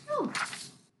 Oh,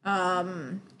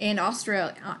 And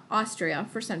Austria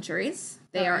for centuries.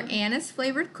 They are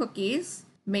anise-flavored cookies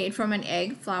made from an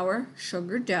egg, flour,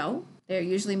 sugar dough. They are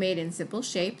usually made in simple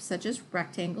shapes such as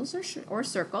rectangles or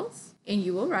circles. And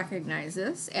you will recognize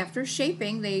this. After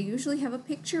shaping, they usually have a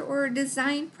picture or a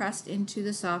design pressed into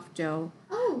the soft dough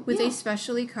with a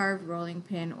specially carved rolling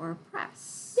pin or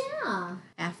press. Yeah.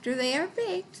 After they are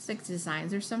baked, the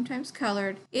designs are sometimes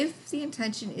colored if the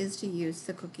intention is to use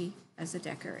the cookie as a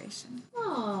decoration.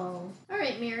 Oh. All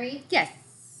right, Mary. Yes.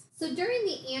 So during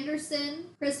the Anderson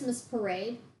Christmas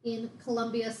Parade in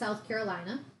Columbia, South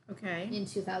Carolina, Okay. in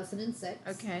 2006,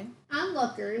 Okay.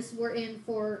 onlookers were in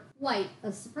for quite a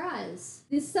surprise.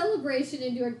 The celebration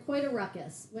endured quite a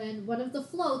ruckus when one of the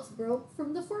floats broke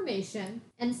from the formation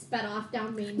and sped off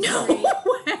down Main Street, No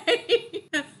way.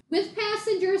 with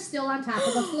passengers still on top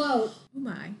of the float. Oh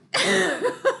my.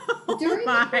 During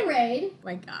the parade,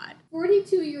 My God.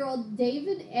 42-year-old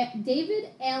David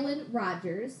Allen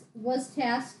Rogers was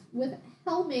tasked with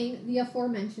helming the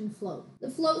aforementioned float. The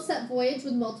float set voyage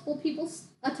with multiple people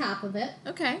atop of it,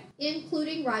 Okay.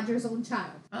 including Rogers' own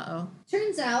child. Uh-oh.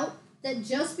 Turns out that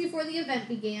just before the event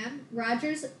began,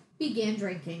 Rogers began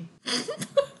drinking.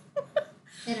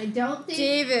 And I don't think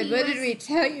David, what did we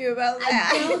tell you about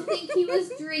that? I don't think he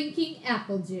was drinking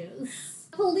apple juice.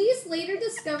 Police later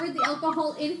discovered the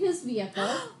alcohol in his vehicle,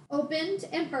 opened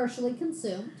and partially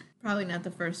consumed. Probably not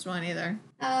the first one either.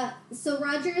 So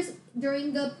Rogers,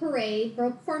 during the parade,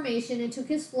 broke formation and took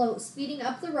his float, speeding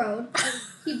up the road.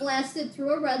 He blasted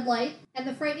through a red light, and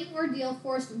the frightening ordeal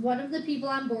forced one of the people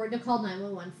on board to call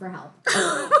 911 for help.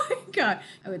 Oh my God.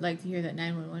 I would like to hear that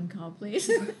 911 call, please.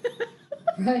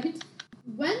 Right?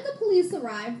 When the police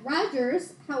arrived,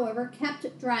 Rogers, however, kept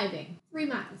driving 3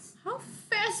 miles. How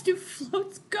fast do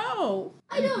floats go?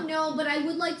 I don't know, but I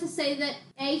would like to say that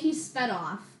A, he sped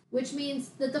off, which means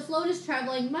that the float is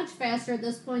traveling much faster at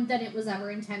this point than it was ever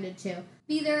intended to.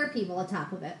 B, there are people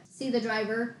atop of it. C, the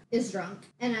driver is drunk,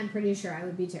 and I'm pretty sure I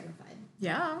would be terrified.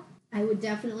 Yeah. I would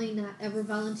definitely not ever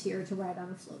volunteer to ride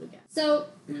on a float again. So,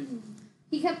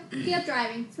 he kept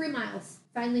driving 3 miles.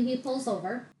 Finally, he pulls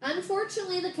over.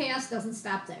 Unfortunately, the chaos doesn't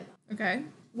stop there, though. Okay.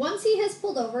 Once he has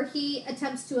pulled over, he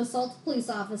attempts to assault a police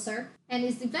officer and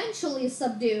is eventually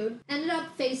subdued, ended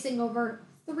up facing over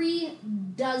 3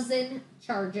 dozen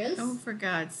charges. Oh, for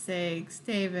God's sakes,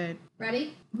 David.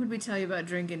 Ready? What did we tell you about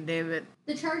drinking, David?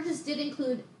 The charges did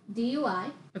include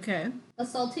DUI, Okay.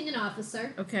 assaulting an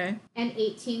officer, Okay. and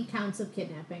 18 counts of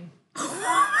kidnapping.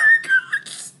 Oh, for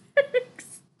God's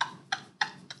sakes.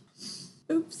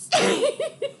 Oops.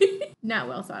 Not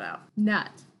well thought out.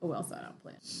 Not a well thought out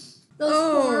plan.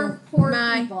 Those poor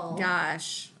my people.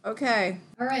 Gosh. Okay.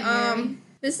 All right, Mary.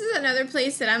 This is another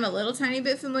place that I'm a little tiny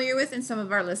bit familiar with, and some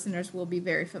of our listeners will be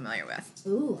very familiar with.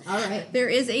 Ooh, all right. There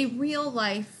is a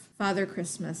real-life Father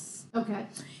Christmas Okay.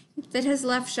 that has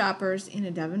left shoppers in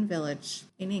a Devon village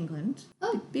in England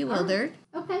Oh, bewildered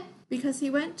Okay. because he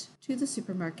went to the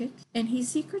supermarket and he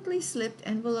secretly slipped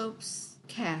envelopes,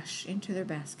 cash, into their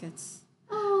baskets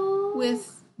Oh.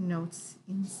 with notes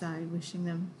inside wishing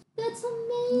them. That's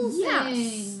amazing.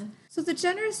 Yes. So the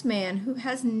generous man, who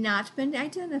has not been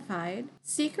identified,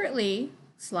 secretly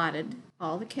slotted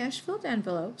all the cash-filled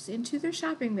envelopes into their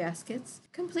shopping baskets,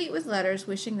 complete with letters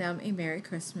wishing them a Merry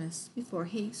Christmas, before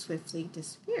he swiftly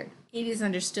disappeared. It is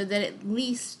understood that at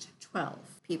least 12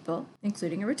 people,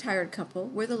 including a retired couple,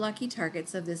 were the lucky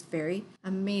targets of this very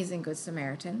amazing Good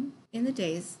Samaritan in the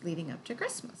days leading up to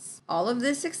Christmas. All of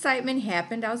this excitement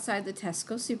happened outside the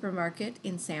Tesco supermarket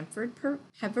in Stamford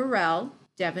Peverell,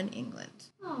 Devon, England.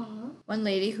 Aww. One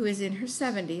lady who is in her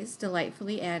 70s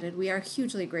delightfully added, "We are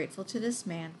hugely grateful to this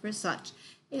man for such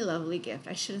a lovely gift."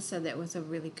 I should have said that with a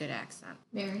really good accent.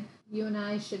 Mary, you and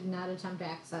I should not attempt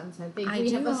accents. I think I we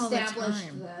do have all the established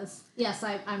time. this. Yes,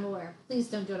 I'm aware. Please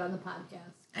don't do it on the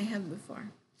podcast. I have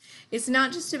before. It's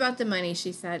not just about the money,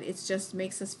 she said. It just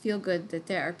makes us feel good that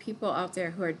there are people out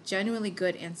there who are genuinely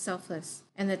good and selfless,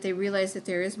 and that they realize that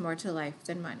there is more to life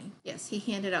than money. Yes, he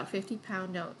handed out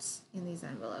 50-pound notes in these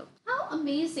envelopes. How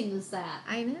amazing is that?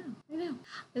 I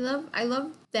know. I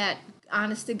love that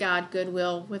honest to God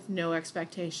goodwill with no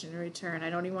expectation in return. I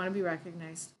don't even want to be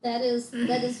recognized. That is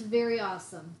very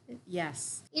awesome.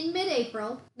 Yes. In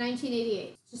mid-April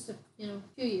 1988, just a few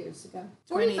years ago.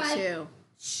 22.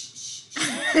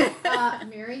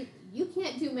 Mary, you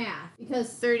can't do math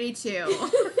because 32.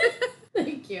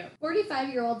 Thank you.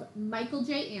 45-year-old Michael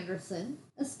J. Anderson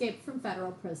escaped from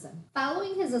federal prison.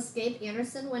 Following his escape,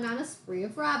 Anderson went on a spree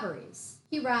of robberies.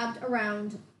 He robbed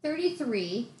around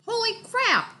 33 Holy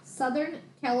crap! Southern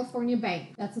California bank.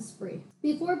 That's a spree.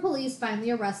 Before police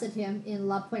finally arrested him in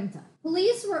La Puente.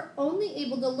 Police were only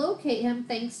able to locate him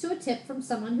thanks to a tip from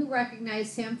someone who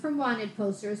recognized him from wanted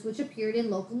posters which appeared in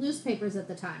local newspapers at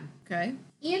the time. Okay.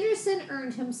 Anderson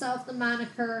earned himself the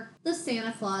moniker the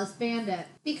Santa Claus Bandit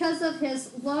because of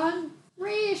his long,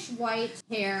 grayish-white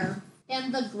hair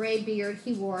and the gray beard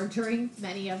he wore during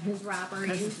many of his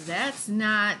robberies. That's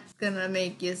not gonna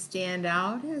make you stand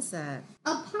out, is it?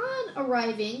 Upon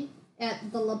arriving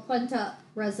at the La Puente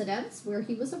residence where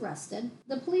he was arrested,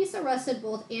 the police arrested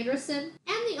both Anderson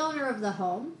and the owner of the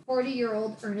home,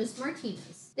 40-year-old Ernest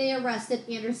Martinez. They arrested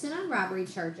Anderson on robbery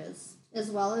charges, as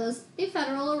well as a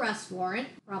federal arrest warrant,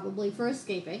 probably for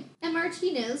escaping. And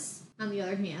Martinez, on the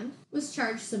other hand, was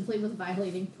charged simply with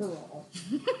violating parole.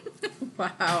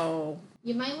 Wow.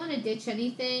 You might want to ditch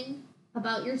anything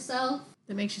about yourself.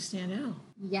 That makes you stand out.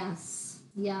 Yes,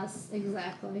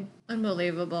 exactly.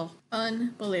 Unbelievable.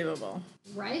 Unbelievable.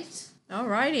 Right?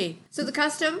 Alrighty. So the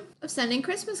custom of sending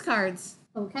Christmas cards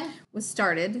Okay. was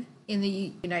started in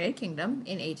the United Kingdom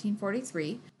in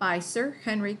 1843 by Sir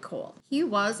Henry Cole. He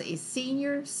was a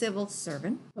senior civil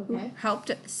servant who Okay.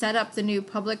 helped set up the new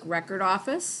public record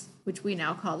office, which we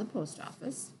now call the post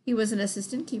office. He was an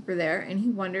assistant keeper there, and he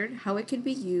wondered how it could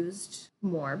be used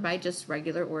more by just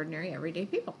regular, ordinary, everyday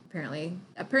people.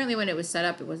 Apparently when it was set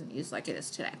up, it wasn't used like it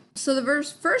is today. So the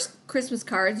first Christmas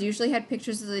cards usually had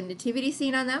pictures of the nativity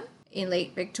scene on them. In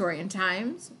late Victorian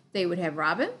times, they would have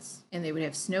robins, and they would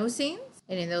have snow scenes,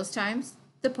 and in those times,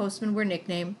 the postmen were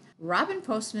nicknamed Robin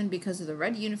Postmen because of the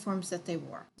red uniforms that they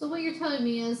wore. So what you're telling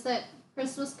me is that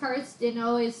Christmas cards didn't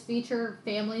always feature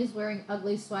families wearing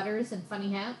ugly sweaters and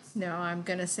funny hats? No, I'm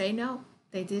gonna say no,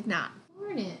 they did not.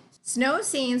 Darn it. Snow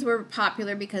scenes were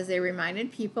popular because they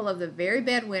reminded people of the very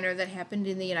bad winter that happened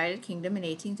in the United Kingdom in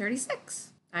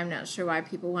 1836. I'm not sure why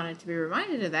people wanted to be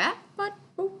reminded of that, but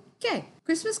okay.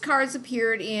 Christmas cards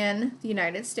appeared in the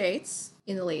United States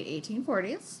in the late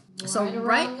 1840s.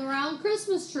 Around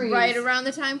Christmas trees. Right around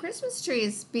the time Christmas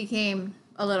trees became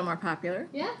a little more popular.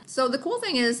 Yeah. So the cool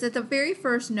thing is that the very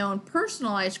first known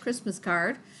personalized Christmas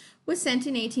card was sent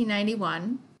in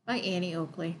 1891 by Annie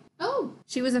Oakley. Oh.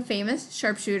 She was a famous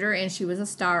sharpshooter, and she was a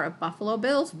star of Buffalo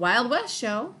Bill's Wild West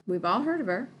show. We've all heard of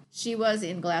her. She was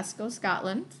in Glasgow,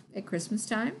 Scotland at Christmas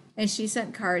time, and she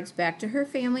sent cards back to her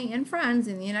family and friends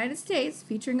in the United States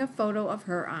featuring a photo of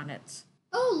her on it.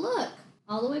 Oh, look.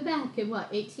 All the way back in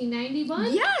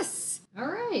 1891? Yes! All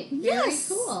right. Yes!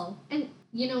 Very cool. And,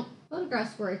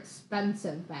 photographs were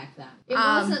expensive back then. It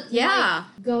wasn't yeah.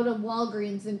 like go to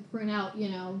Walgreens and print out,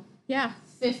 Yeah.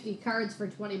 50 cards for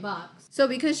 $20. So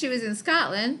because she was in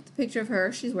Scotland, the picture of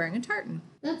her, she's wearing a tartan.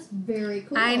 That's very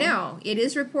cool. I know. It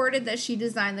is reported that she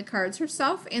designed the cards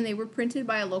herself, and they were printed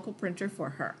by a local printer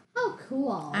for her. How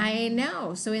cool. I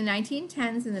know. So in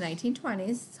 1910s and the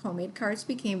 1920s, homemade cards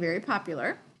became very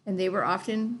popular, and they were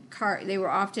often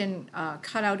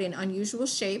cut out in unusual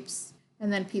shapes,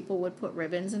 and then people would put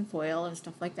ribbons and foil and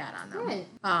stuff like that on them.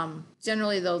 Right.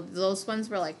 Generally, though, those ones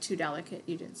were like too delicate.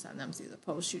 You didn't send them through the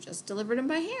post. You just delivered them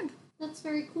by hand. That's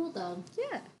very cool, though.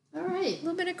 Yeah. All right. A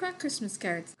little bit of Christmas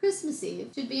cards. Christmas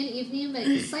Eve should be an evening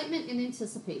of excitement and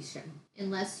anticipation.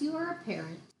 Unless you are a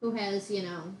parent who has,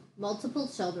 multiple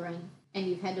children, and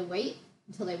you've had to wait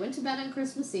until they went to bed on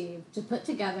Christmas Eve to put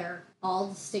together all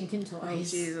the stinking toys. Oh,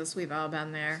 Jesus, we've all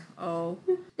been there. Oh,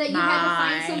 that you had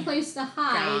to find someplace to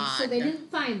hide so they God.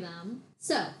 didn't find them.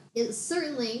 So, it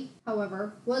certainly,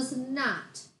 however, was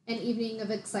not an evening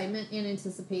of excitement and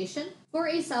anticipation for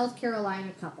a South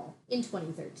Carolina couple in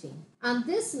 2013. On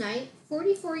this night,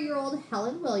 44-year-old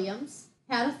Helen Williams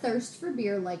had a thirst for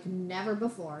beer like never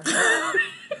before.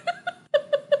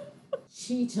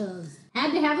 She just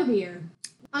had to have a beer.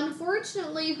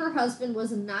 Unfortunately, her husband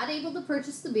was not able to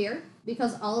purchase the beer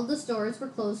because all of the stores were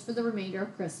closed for the remainder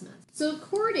of Christmas. So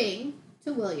according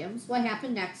to Williams, what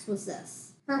happened next was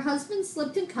this. Her husband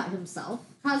slipped and cut himself,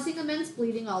 causing immense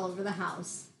bleeding all over the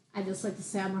house. I just like to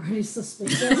say I'm already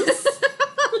suspicious.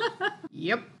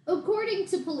 Yep. According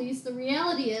to police, the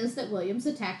reality is that Williams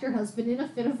attacked her husband in a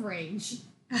fit of rage.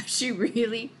 She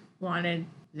really wanted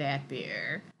that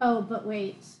beer. Oh, but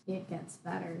wait, it gets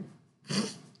better.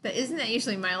 But isn't that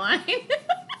usually my line?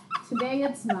 Today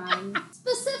it's mine.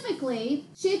 Specifically,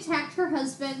 she attacked her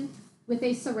husband with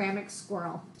a ceramic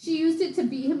squirrel. She used it to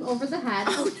beat him over the head.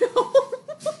 Oh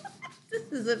no!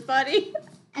 This isn't funny.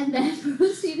 And then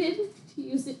proceeded to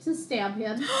use it to stab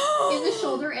him in the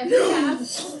shoulder and the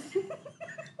chest.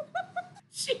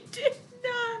 She did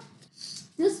not.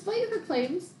 Despite her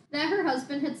claims that her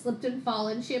husband had slipped and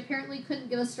fallen, she apparently couldn't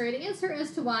give a straight answer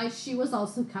as to why she was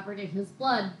also covered in his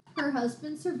blood. Her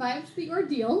husband survived the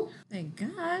ordeal, Thank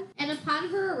God. and upon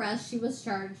her arrest, she was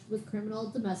charged with criminal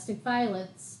domestic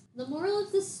violence. The moral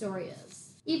of this story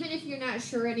is, even if you're not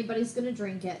sure anybody's going to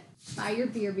drink it, buy your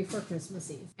beer before Christmas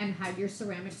Eve and hide your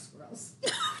ceramic squirrels.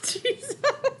 Jesus.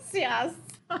 Yes.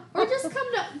 Or just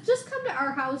come to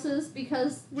our houses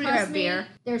because We trust have me, beer.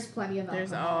 there's plenty of alcohol.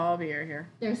 There's all beer here.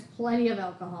 There's plenty of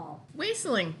alcohol.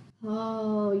 Wasteling.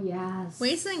 Oh yes.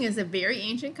 Wasteling is a very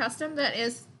ancient custom that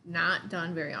is not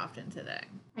done very often today.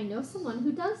 I know someone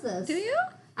who does this. Do you?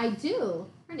 I do.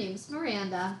 Her name's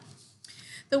Miranda.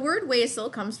 The word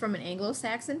wastel comes from an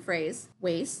Anglo-Saxon phrase,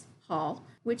 waste, hall,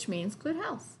 which means good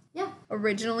health. Yeah.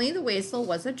 Originally, the wastel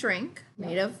was a drink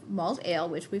made of malt ale,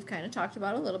 which we've kind of talked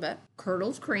about a little bit,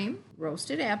 curdled cream,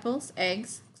 roasted apples,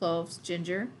 eggs, cloves,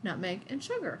 ginger, nutmeg, and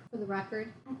sugar. For the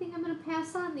record, I think I'm going to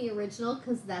pass on the original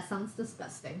because that sounds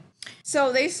disgusting.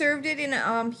 So they served it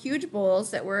in huge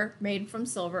bowls that were made from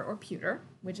silver or pewter,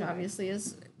 which obviously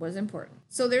was important.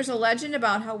 So there's a legend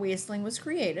about how wasteling was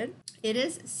created. It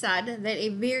is said that a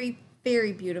very,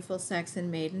 very beautiful Saxon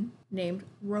maiden named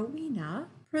Rowena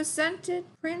presented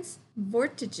Prince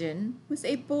Vortigern with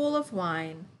a bowl of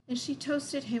wine, and she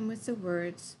toasted him with the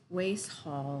words, Waste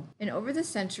Hall. And over the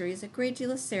centuries, a great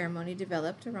deal of ceremony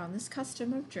developed around this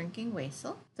custom of drinking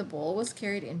wastel. The bowl was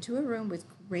carried into a room with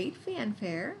great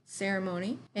fanfare,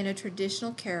 ceremony, and a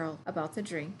traditional carol about the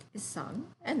drink is sung.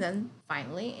 And then,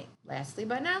 finally, lastly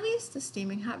but not least, the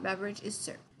steaming hot beverage is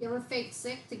served. You ever fake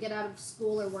sick to get out of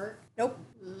school or work? Nope.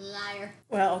 Liar.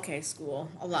 Well, okay, school.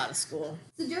 A lot of school.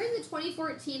 So during the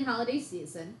 2014 holiday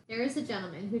season, there is a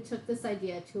gentleman who took this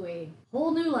idea to a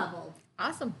whole new level.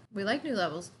 Awesome. We like new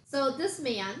levels. So this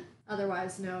man,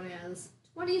 otherwise known as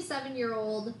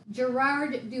 27-year-old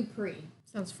Gerard Dupree,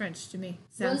 Sounds French to me.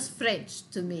 Sounds French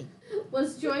to me.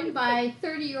 was joined by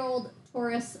 30-year-old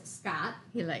Taurus Scott,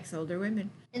 He likes older women.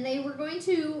 and they were going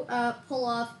to pull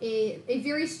off a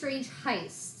very strange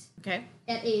heist Okay.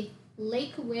 at a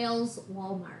Lake Wales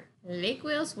Walmart. Lake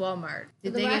Wales Walmart.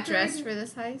 Did For the they get record- dressed for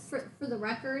this heist? For the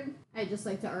record, I'd just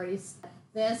like to already say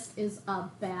this is a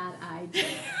bad idea.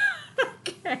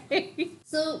 Okay.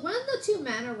 So when the two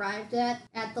men arrived at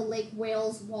the Lake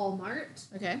Wales Walmart,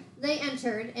 Okay. they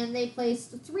entered and they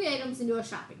placed 3 items into a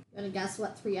shopping. You want to guess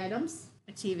what 3 items?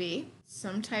 A TV,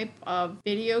 some type of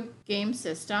video game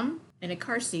system, and a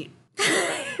car seat.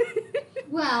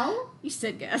 Well, You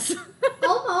said guess.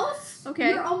 almost. Okay.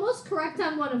 You're almost correct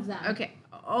on one of them. Okay.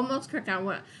 Almost correct on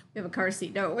what? We have a car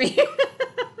seat, don't we?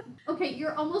 Okay,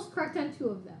 you're almost correct on 2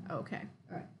 of them. Okay.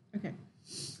 All right. Okay.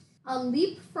 A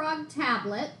leapfrog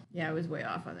tablet, Yeah, I was way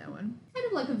off on that one. kind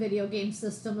of like a video game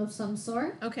system of some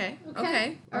sort. Okay. Okay.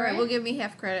 Okay. All All right. right. We'll give me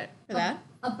half credit for that.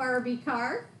 A Barbie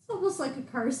car. It's almost like a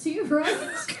car seat, right?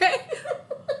 Okay.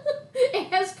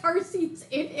 It has car seats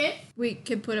in it. We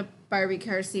could put a Barbie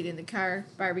car seat in the car.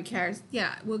 Barbie cars.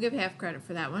 Yeah, we'll give half credit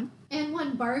for that one. And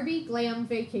one Barbie glam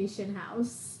vacation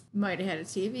house. Might have had a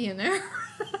TV in there.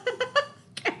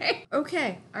 Okay.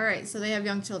 Okay. All right. So they have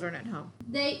young children at home.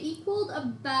 They equaled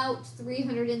about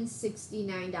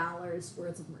 $369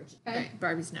 worth of merch. All Okay? right.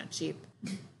 Barbie's not cheap.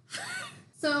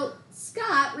 So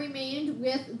Scott remained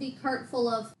with the cart full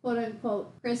of quote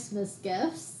unquote Christmas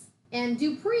gifts, and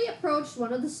Dupree approached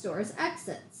one of the store's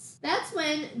exits. That's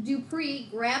when Dupree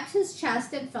grabbed his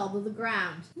chest and fell to the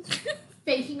ground,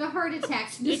 faking a heart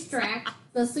attack to distract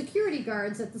the security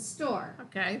guards at the store.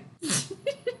 Okay.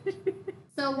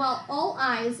 So while all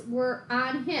eyes were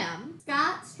on him,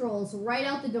 Scott strolls right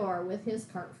out the door with his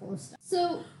cart full of stuff.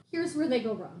 So here's where they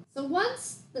go wrong. So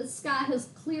once that Scott has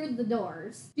cleared the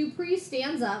doors, Dupree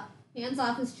stands up, hands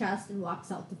off his chest, and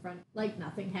walks out the front like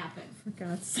nothing happened. For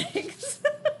God's sakes.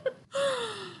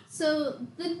 So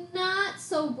the not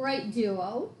so bright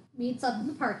duo meets up in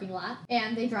the parking lot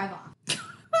and they drive off.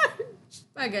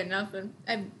 I got nothing.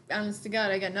 Honest to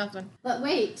God, I got nothing. But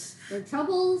wait, their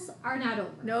troubles are not over.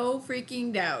 No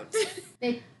freaking doubt.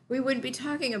 They We wouldn't be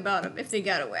talking about them if they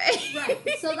got away. right.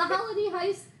 So the holiday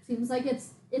heist seems like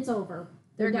it's over.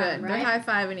 They're done, good. right? They're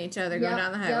high-fiving each other going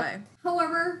down the highway.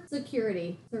 However,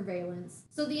 security, surveillance.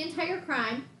 So the entire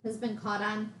crime has been caught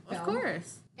on film Of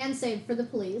course. and saved for the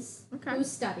police Okay. who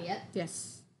study it.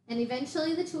 Yes. And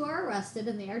eventually the two are arrested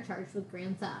and they are charged with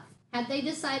grand theft. Had they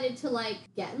decided to, like,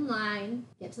 get in line,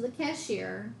 get to the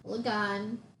cashier, pull a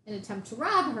gun, and attempt to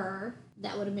rob her,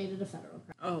 that would have made it a federal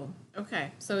crime. Oh,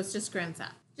 okay. So it's just grand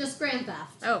theft. Just grand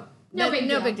theft. Oh, No big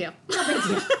deal. No big deal. No big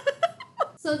deal.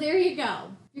 So there you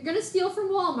go. You're going to steal from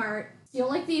Walmart. Steal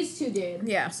like these two did.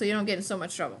 Yeah, so you don't get in so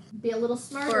much trouble. Be a little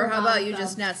smarter. Or how about you them.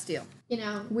 just not steal? You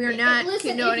know, We're not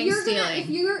condoning stealing.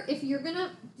 If you're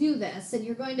gonna do this, and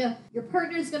your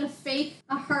partner's gonna fake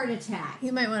a heart attack.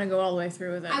 You might want to go all the way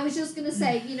through with it. I was just gonna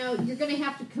say, you're gonna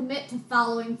have to commit to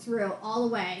following through all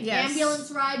the way. Yes.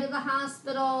 Ambulance ride to the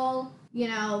hospital.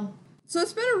 So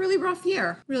it's been a really rough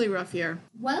year. Really rough year.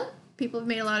 Well, People have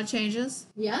made a lot of changes.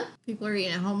 yeah. People are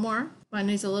eating at home more.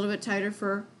 Money's a little bit tighter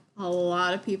for a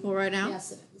lot of people right now.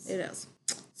 Yes, it is. It is.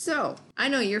 So, I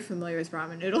know you're familiar with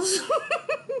ramen noodles.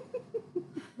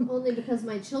 Only because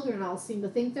my children all seem to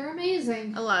think they're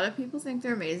amazing. A lot of people think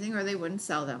they're amazing or they wouldn't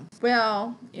sell them.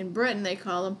 Well, in Britain, they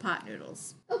call them pot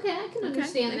noodles. Okay, I can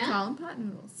understand They that. call them pot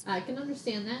noodles. I can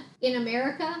understand that. In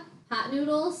America, hot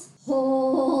noodles,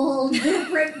 whole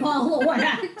different ball of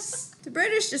wax. The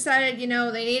British decided,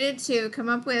 they needed to come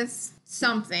up with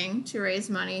something to raise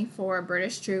money for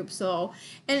British troops. So,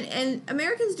 and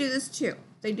Americans do this too.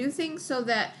 They do things so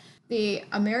that the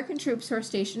American troops who are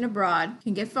stationed abroad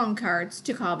can get phone cards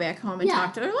to call back home and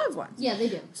talk to their loved ones. Yeah, they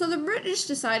do. So the British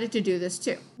decided to do this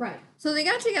too. Right. So they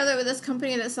got together with this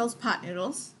company that sells pot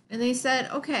noodles, and they said,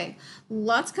 okay,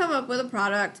 let's come up with a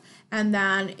product, and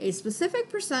then a specific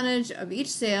percentage of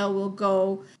each sale will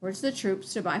go towards the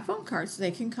troops to buy phone cards so they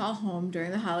can call home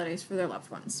during the holidays for their loved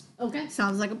ones. Okay.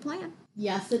 Sounds like a plan.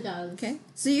 Yes, it does. Okay.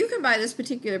 So you can buy this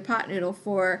particular pot noodle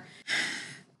for,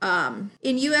 in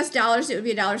US dollars, it would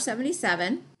be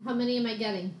 $1.77. How many am I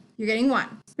getting? You're getting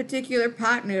one. This particular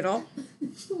pot noodle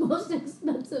The most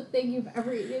expensive thing you've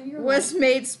ever eaten in your was life.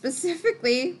 made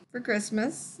specifically for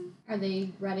Christmas. Are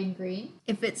they red and green?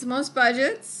 It fits most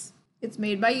budgets. It's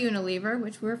made by Unilever,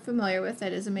 which we're familiar with.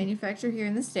 That is a manufacturer here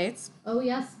in the States. Oh,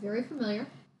 yes. Very familiar.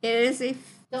 It is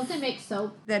Don't they make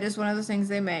soap? that is one of the things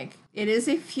they make. It is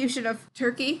a fusion of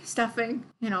turkey, stuffing,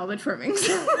 and all the trimmings.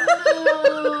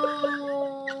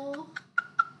 Oh.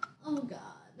 Oh, God.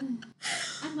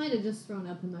 I might have just thrown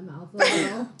up in my mouth a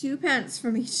little. 2 pence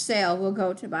from each sale will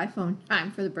go to buy phone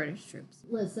time for the British troops.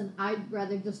 Listen, I'd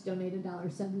rather just donate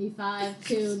 $1.75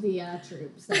 to the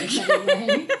troops.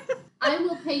 Anyway. I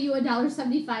will pay you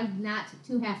 $1.75 not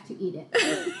to have to eat it.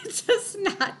 Just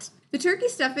not. The turkey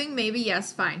stuffing, maybe,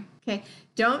 yes, fine. Okay,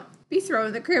 don't be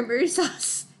throwing the cranberry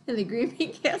sauce and the green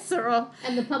bean casserole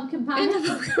And the pumpkin pie. and the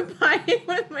pumpkin pie in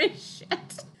with my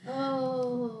shit.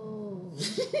 Oh.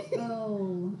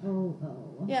 Oh.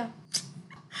 Yeah.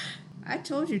 I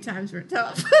told you times were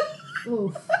tough.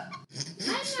 Oof.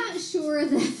 I'm not sure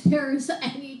that there's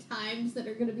any times that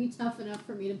are going to be tough enough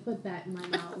for me to put that in my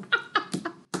mouth.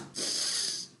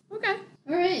 Okay,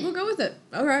 All right. we'll go with it.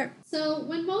 All right. So,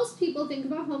 when most people think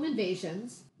about home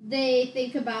invasions, they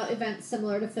think about events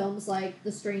similar to films like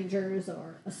The Strangers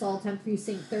or Assault on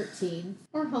Precinct 13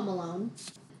 or Home Alone.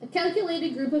 A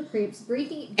calculated group of creeps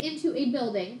breaking into a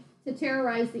building to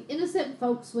terrorize the innocent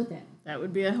folks within. That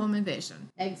would be a home invasion.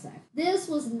 Exactly. This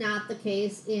was not the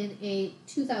case in a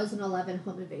 2011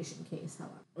 home invasion case,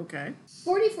 however. Okay.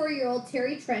 44-year-old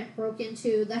Terry Trent broke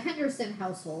into the Henderson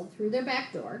household through their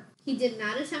back door. He did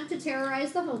not attempt to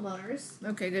terrorize the homeowners.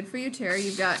 Okay, good for you, Terry.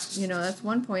 You've got, that's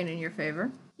 1 point in your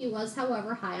favor. He was,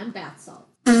 however, high on bath salt.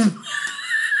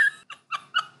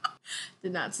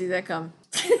 Did not see that come.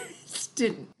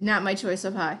 Didn't. Not my choice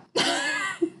of high.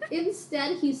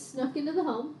 Instead, he snuck into the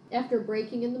home after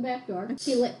breaking in the back door.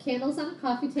 He lit candles on a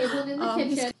coffee table and in the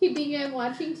kitchen. He began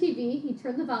watching TV. He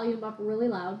turned the volume up really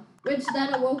loud, which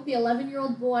then awoke the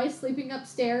 11-year-old boy sleeping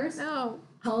upstairs. No.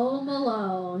 Home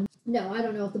alone. No, I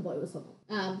don't know if the boy was home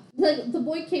alone. The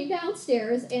boy came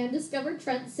downstairs and discovered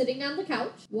Trent sitting on the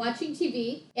couch watching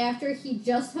TV after he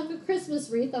just hung a Christmas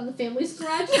wreath on the family's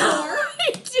garage door.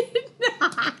 I did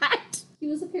not. He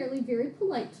was apparently very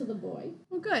polite to the boy.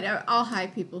 Well, good. All high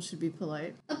people should be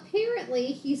polite. Apparently,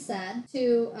 he said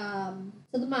to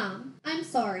the mom, "I'm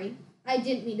sorry. I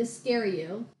didn't mean to scare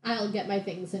you. I'll get my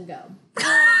things and go."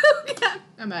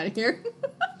 I'm out of here.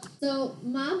 So,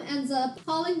 mom ends up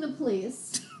calling the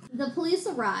police. The police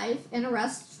arrive and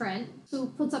arrest Trent, who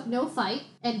puts up no fight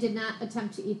and did not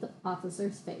attempt to eat the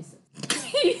officers' faces.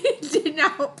 He did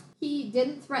not. He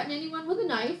didn't threaten anyone with a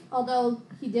knife, although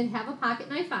he did have a pocket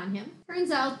knife on him.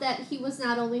 Turns out that he was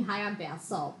not only high on bath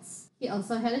salts, he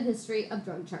also had a history of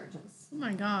drug charges. Oh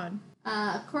my God.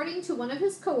 According to one of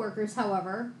his coworkers,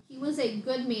 however, he was a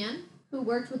good man who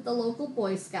worked with the local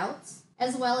Boy Scouts,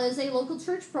 as well as a local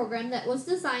church program that was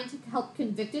designed to help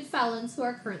convicted felons who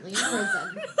are currently in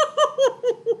prison.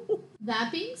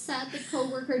 That being said, the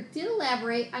coworker did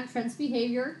elaborate on Trent's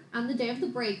behavior on the day of the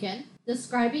break-in,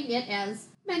 describing it as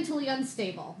mentally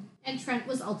unstable, and Trent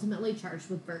was ultimately charged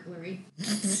with burglary.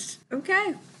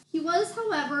 Okay. He was,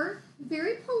 however,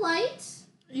 very polite.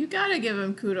 You gotta give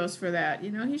him kudos for that.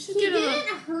 You know, he should He get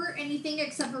didn't hurt anything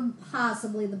except for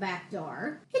possibly the back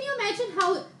door. Can you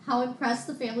imagine how impressed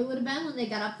the family would have been when they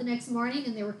got up the next morning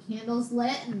and there were candles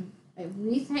lit and a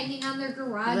wreath hanging on their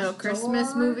garage a little door?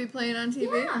 Christmas movie playing on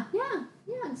TV? Yeah,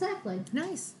 exactly.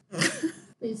 Nice.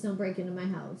 Please don't break into my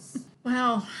house.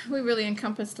 Wow, we really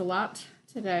encompassed a lot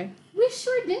today. We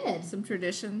sure did. Some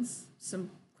traditions,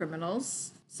 some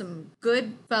criminals, some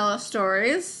good fella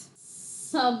stories.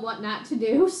 Some what not to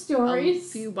do stories.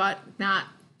 A few what not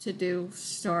to do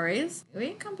stories. We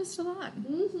encompassed a lot.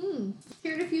 Mm-hmm.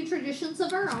 Shared a few traditions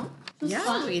of our own. Which was Yeah,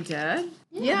 fun. we did.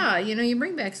 Yeah, you know, you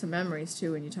bring back some memories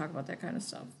too when you talk about that kind of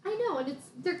stuff. I know, and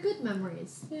they're good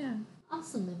memories. Yeah.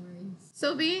 Awesome memories.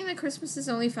 So being that Christmas is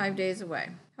only 5 days away,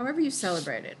 however you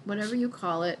celebrate it, whatever you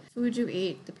call it, food you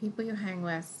eat, the people you hang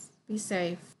with, be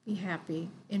safe, be happy,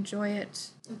 enjoy it.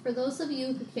 And for those of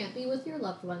you who can't be with your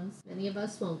loved ones, many of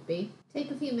us won't be,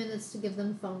 take a few minutes to give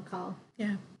them a phone call.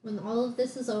 Yeah. When all of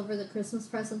this is over, the Christmas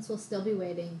presents will still be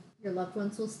waiting. Your loved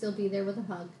ones will still be there with a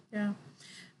hug. Yeah.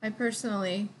 I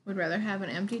personally would rather have an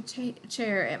empty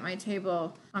chair at my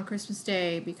table on Christmas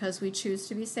Day because we choose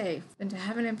to be safe than to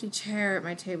have an empty chair at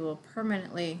my table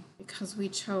permanently because we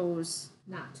chose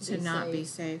Not not be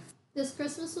safe. This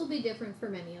Christmas will be different for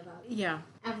many of us. Yeah.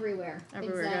 Everywhere.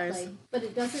 Everywhere, exactly. guys. But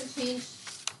it doesn't change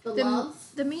the love.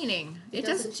 The meaning. It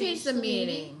doesn't change the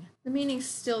meaning. The meaning's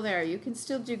still there. You can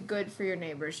still do good for your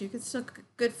neighbors. You can still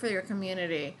good for your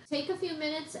community. Take a few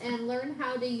minutes and learn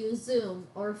how to use Zoom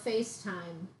or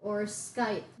FaceTime or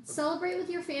Skype. Celebrate with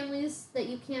your families that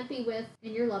you can't be with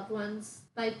and your loved ones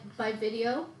by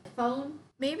video, phone.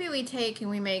 Maybe we take and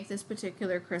we make this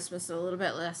particular Christmas a little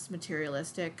bit less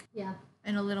materialistic. Yeah.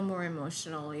 And a little more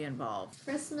emotionally involved.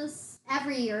 Christmas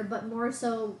every year, but more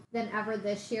so than ever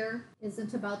this year,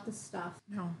 isn't about the stuff.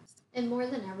 No. And more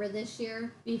than ever this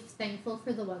year, be thankful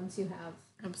for the ones you have.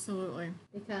 Absolutely.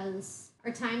 Because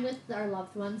our time with our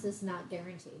loved ones is not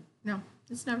guaranteed. No,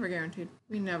 it's never guaranteed.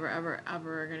 We never, ever,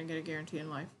 ever are going to get a guarantee in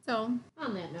life. So,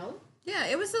 On that note, yeah,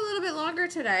 it was a little bit longer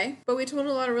today, but we told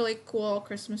a lot of really cool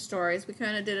Christmas stories. We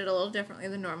kind of did it a little differently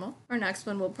than normal. Our next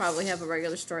one will probably have a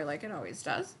regular story like it always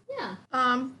does. yeah.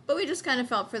 But we just kind of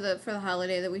felt for the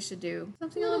holiday that we should do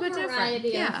something a little bit different. variety.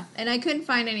 Yeah, and I couldn't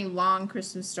find any long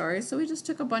Christmas stories, so we just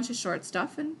took a bunch of short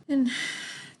stuff and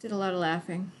did a lot of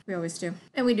laughing. We always do.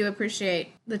 And we do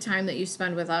appreciate the time that you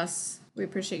spend with us. We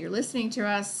appreciate your listening to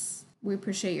us. We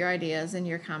appreciate your ideas and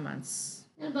your comments.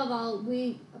 And above all,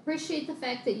 we appreciate the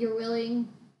fact that you're willing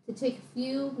to take a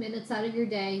few minutes out of your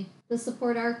day to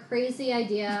support our crazy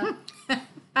idea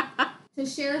to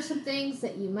share some things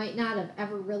that you might not have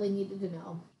ever really needed to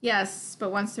know. Yes,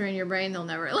 but once they're in your brain, they'll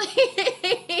never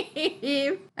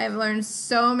leave. I've learned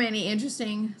so many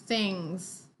interesting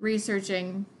things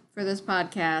researching for this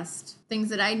podcast. Things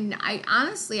that I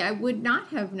honestly, I would not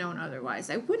have known otherwise.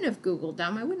 I wouldn't have Googled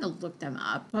them. I wouldn't have looked them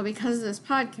up. But because of this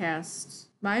podcast,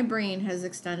 my brain has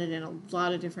extended in a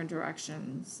lot of different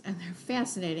directions, and they're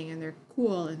fascinating, and they're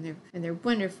cool, and they're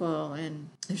wonderful, and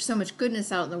there's so much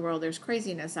goodness out in the world. There's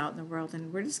craziness out in the world,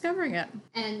 and we're discovering it.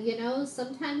 And,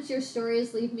 sometimes your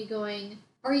stories leave me going,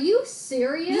 are you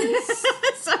serious?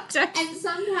 Sometimes. And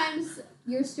sometimes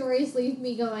your stories leave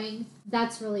me going,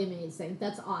 that's really amazing.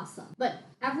 That's awesome. But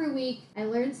every week I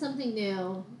learn something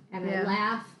new and I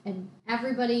laugh, and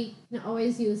everybody can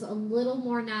always use a little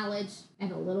more knowledge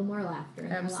and a little more laughter in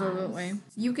their Absolutely. lives.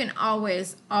 You can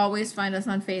always find us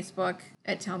on Facebook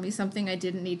at Tell Me Something I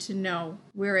Didn't Need to Know.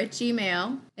 We're at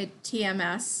Gmail at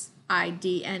TMSIDNTK,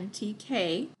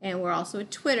 and we're also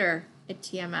at Twitter at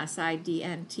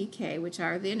TMSIDNTK, which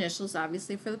are the initials,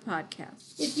 obviously, for the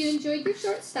podcast. If you enjoyed your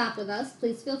short stop with us,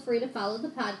 please feel free to follow the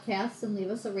podcast and leave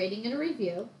us a rating and a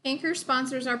review. Anchor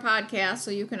sponsors our podcast,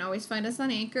 so you can always find us on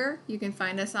Anchor. You can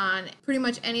find us on pretty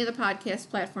much any of the podcast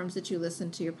platforms that you listen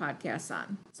to your podcasts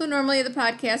on. So normally the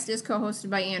podcast is co-hosted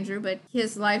by Andrew, but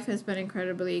his life has been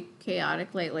incredibly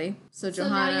chaotic lately. So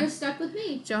now you're stuck with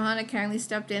me. Johanna kindly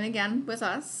stepped in again with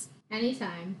us.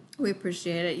 Anytime. We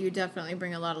appreciate it. You definitely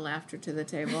bring a lot of laughter to the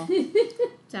table.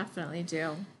 Definitely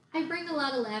do. I bring a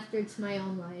lot of laughter to my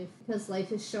own life because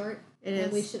life is short and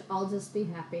we should all just be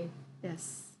happy.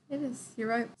 Yes, it is. You're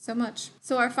right. So much.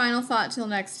 So our final thought till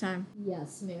next time.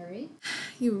 Yes, Mary.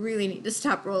 You really need to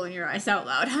stop rolling your eyes out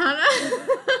loud, Hannah.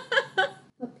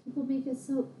 But people make it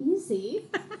so easy.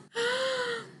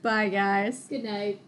 Bye, guys. Good night.